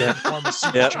together and form a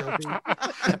super trophy.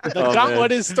 The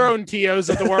gauntlet is thrown, TOs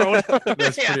of the world.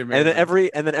 That's pretty amazing.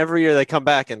 And then every year they come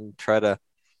back and try to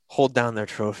hold down their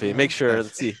trophy. Make sure.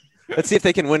 Let's see if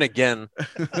they can win again.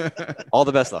 All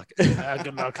the best luck.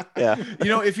 Good luck. Yeah.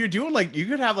 If you're doing you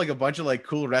could have like a bunch of like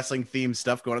cool wrestling themed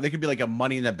stuff going on. There could be like a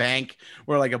Money in the Bank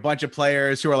where like a bunch of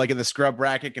players who are like in the scrub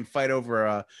bracket can fight over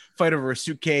a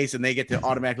suitcase and they get to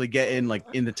automatically get in like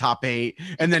in the top 8.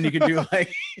 And then you could do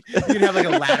like you can have like a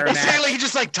ladder match. Say like you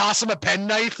just like toss him a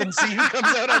penknife and see who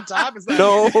comes out on top. Is that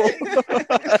No.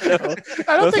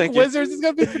 I don't think Wizards is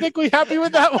going to be particularly happy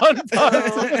with that one.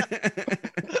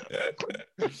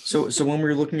 So when we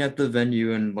were looking at the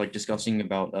venue and like discussing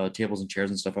about tables and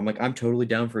chairs and stuff, I'm totally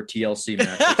down for a TLC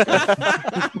match.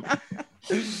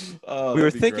 We were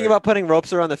thinking about putting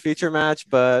ropes around the feature match,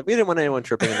 but we didn't want anyone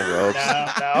tripping in the ropes.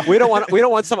 No. We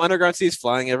don't want some underground seats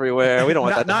flying everywhere. We don't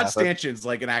want that. Not stanchions,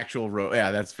 like an actual rope.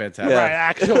 Yeah, that's fantastic. Yeah. Right,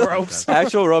 actual ropes.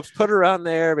 Actual ropes. Put it around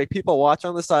there. Make people watch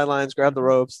on the sidelines. Grab the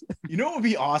ropes. You know what would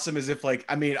be awesome is if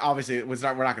obviously we're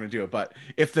not going to do it, but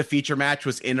if the feature match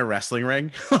was in a wrestling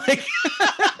ring, like.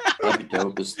 That'd be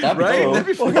dope. That'd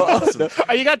be fucking awesome.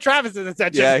 Oh, you got Travis in the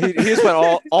section. Yeah, he just went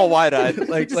all wide eyed.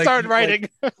 Like started writing.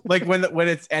 Like when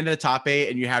it's end of the top 8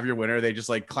 and you have your winner, they just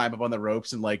like climb up on the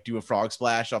ropes and like do a frog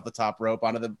splash off the top rope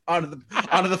onto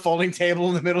the folding table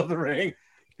in the middle of the ring.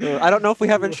 I don't know if we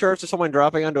have insurance or someone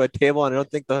dropping onto a table, and I don't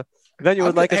think the venue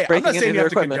would like us breaking I'm not saying into you their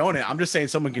have to equipment. condone it. I'm just saying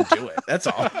someone can do it. That's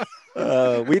all.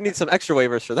 We need some extra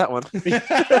waivers for that one.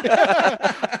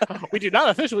 We do not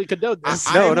officially condone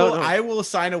this. No. I will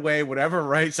sign away whatever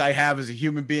rights I have as a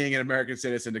human being and American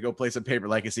citizen to go play some paper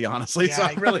legacy, honestly. Yeah, So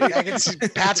I'm really I can see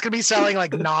Pat's gonna be selling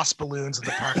like NOS balloons at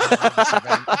the parking lot of this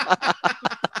event.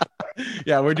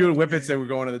 Yeah, we're doing whippets and we're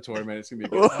going to the tournament. It's gonna be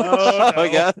good. Oh my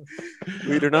god,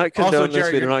 we do not condone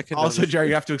this. We do not condone also, this. Jerry,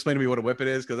 you have to explain to me what a whippet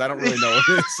is because I don't really know what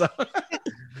it is. So.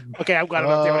 Okay, I'm glad I'm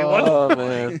not the only one. Oh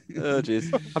man, oh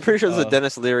jeez. I'm pretty sure there's a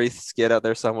Dennis Leary skit out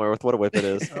there somewhere with what a whippet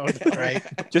is. Right.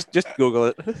 Just Google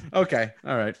it. Okay,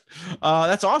 all right.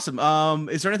 That's awesome.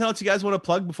 Is there anything else you guys want to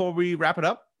plug before we wrap it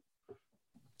up?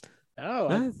 Oh,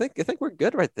 I think we're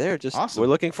good right there. Just Awesome. We're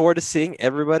looking forward to seeing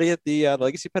everybody at the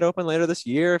Legacy Pet Open later this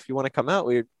year. If you want to come out,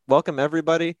 we welcome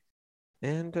everybody.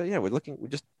 And yeah,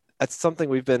 that's something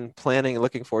we've been planning and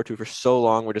looking forward to for so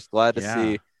long. We're just glad to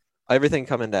see everything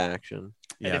come into action.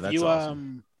 Yeah, and that's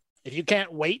awesome. If you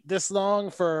can't wait this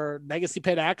long for Legacy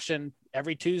Pit action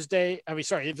every Thursday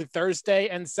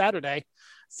and Saturday,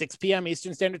 6 p.m.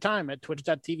 Eastern Standard Time at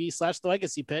twitch.tv/the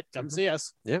Legacy Pit. Come see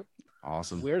us. Yep.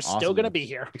 Awesome. We're still going to be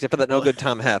here. Except for that no good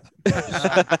Tom Hep.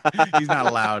 He's not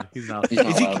allowed. He's not.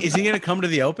 Is he going to come to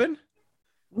the Open?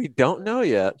 We don't know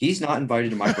yet. He's not invited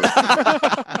to my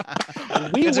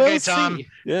birthday. We It's will okay, Tom. see.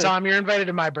 Yeah. Tom, you're invited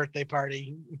to my birthday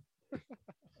party.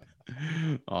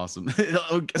 Awesome.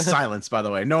 Silence, by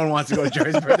the way. No one wants to go to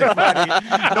Jerry's birthday party.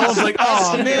 No one's like,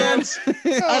 oh man.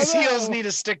 Us heels need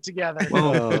to stick together.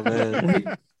 Oh man.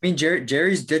 I mean,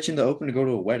 Jerry's ditching the Open to go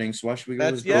to a wedding, so why should we go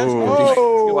to his Yes. birthday party?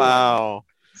 Oh, wow.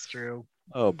 It's true.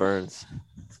 Oh, Burns.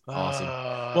 Awesome.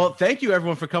 Well, thank you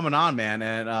everyone for coming on, man.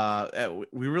 And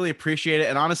we really appreciate it.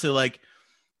 And honestly, like,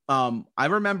 I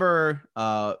remember,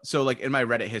 so like in my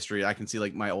Reddit history, I can see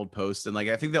like my old posts, and like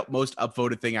I think the most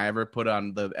upvoted thing I ever put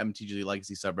on the MTG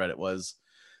Legacy subreddit was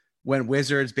when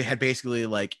Wizards had basically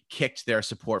like kicked their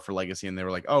support for Legacy, and they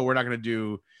were like, "Oh, we're not going to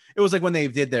do." It was like when they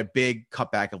did their big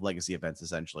cutback of Legacy events,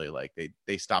 essentially, like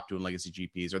they stopped doing Legacy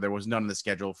GPs, or there was none on the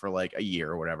schedule for like a year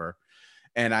or whatever.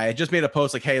 And I just made a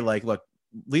post like, "Hey, like, look,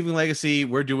 leaving Legacy,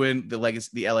 we're doing the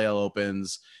LAL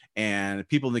Opens." And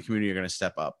people in the community are going to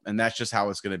step up, and that's just how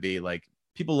it's going to be. Like,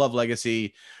 people love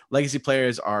Legacy. Legacy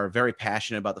players are very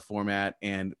passionate about the format,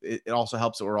 and it also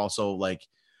helps that we're also, like,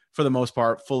 for the most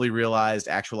part, fully realized,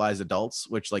 actualized adults,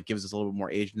 which like gives us a little bit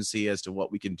more agency as to what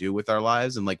we can do with our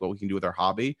lives and like what we can do with our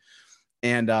hobby.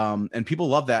 And people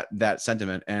love that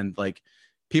sentiment. And like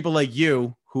people like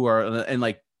you who are, and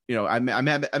like, you know, I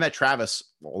met Travis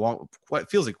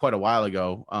feels like quite a while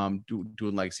ago,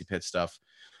 doing Legacy Pit stuff.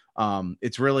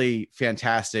 It's really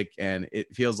fantastic, and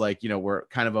it feels like, you know, we're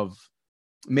kind of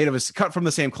made of a cut from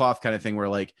the same cloth kind of thing, where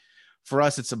like for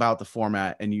us it's about the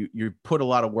format, and you put a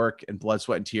lot of work and blood,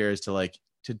 sweat, and tears to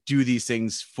do these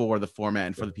things for the format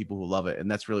and for the people who love it, and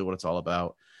that's really what it's all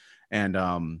about. And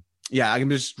yeah, I'm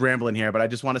just rambling here, but I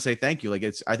just want to say thank you. Like,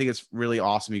 I think it's really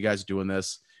awesome you guys are doing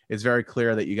this. It's very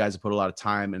clear that you guys have put a lot of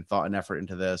time and thought and effort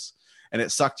into this, and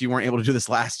it sucked you weren't able to do this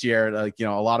last year. Like, you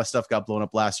know, a lot of stuff got blown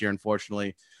up last year,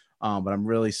 unfortunately. But I'm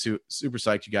really super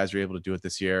psyched you guys are able to do it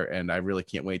this year, and I really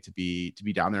can't wait to be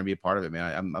down there and be a part of it,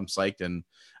 man. I'm psyched, and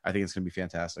I think it's gonna be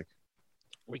fantastic.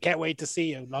 We can't wait to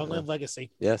see you. Long live Legacy.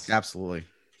 Yes, absolutely.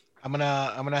 I'm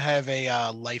gonna have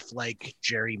a lifelike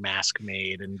Jerry mask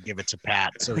made and give it to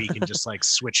Pat so he can just like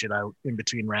switch it out in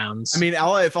between rounds. I mean,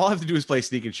 if all I have to do is play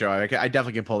Sneak and Show, I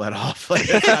definitely can pull that off. Like,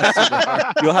 it's not super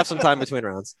hard. You'll have some time between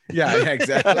rounds. Yeah,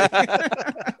 exactly.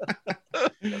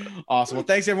 Awesome. Well,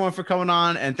 thanks everyone for coming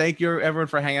on, and thank you everyone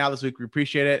for hanging out this week. We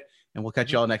appreciate it, and we'll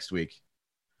catch you all next week.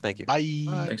 Thank you. Bye.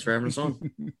 Thanks for having us on.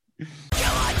 Come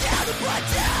on down to blood.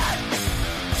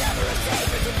 Never a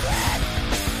savior to bled.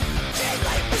 Chain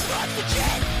life is what's the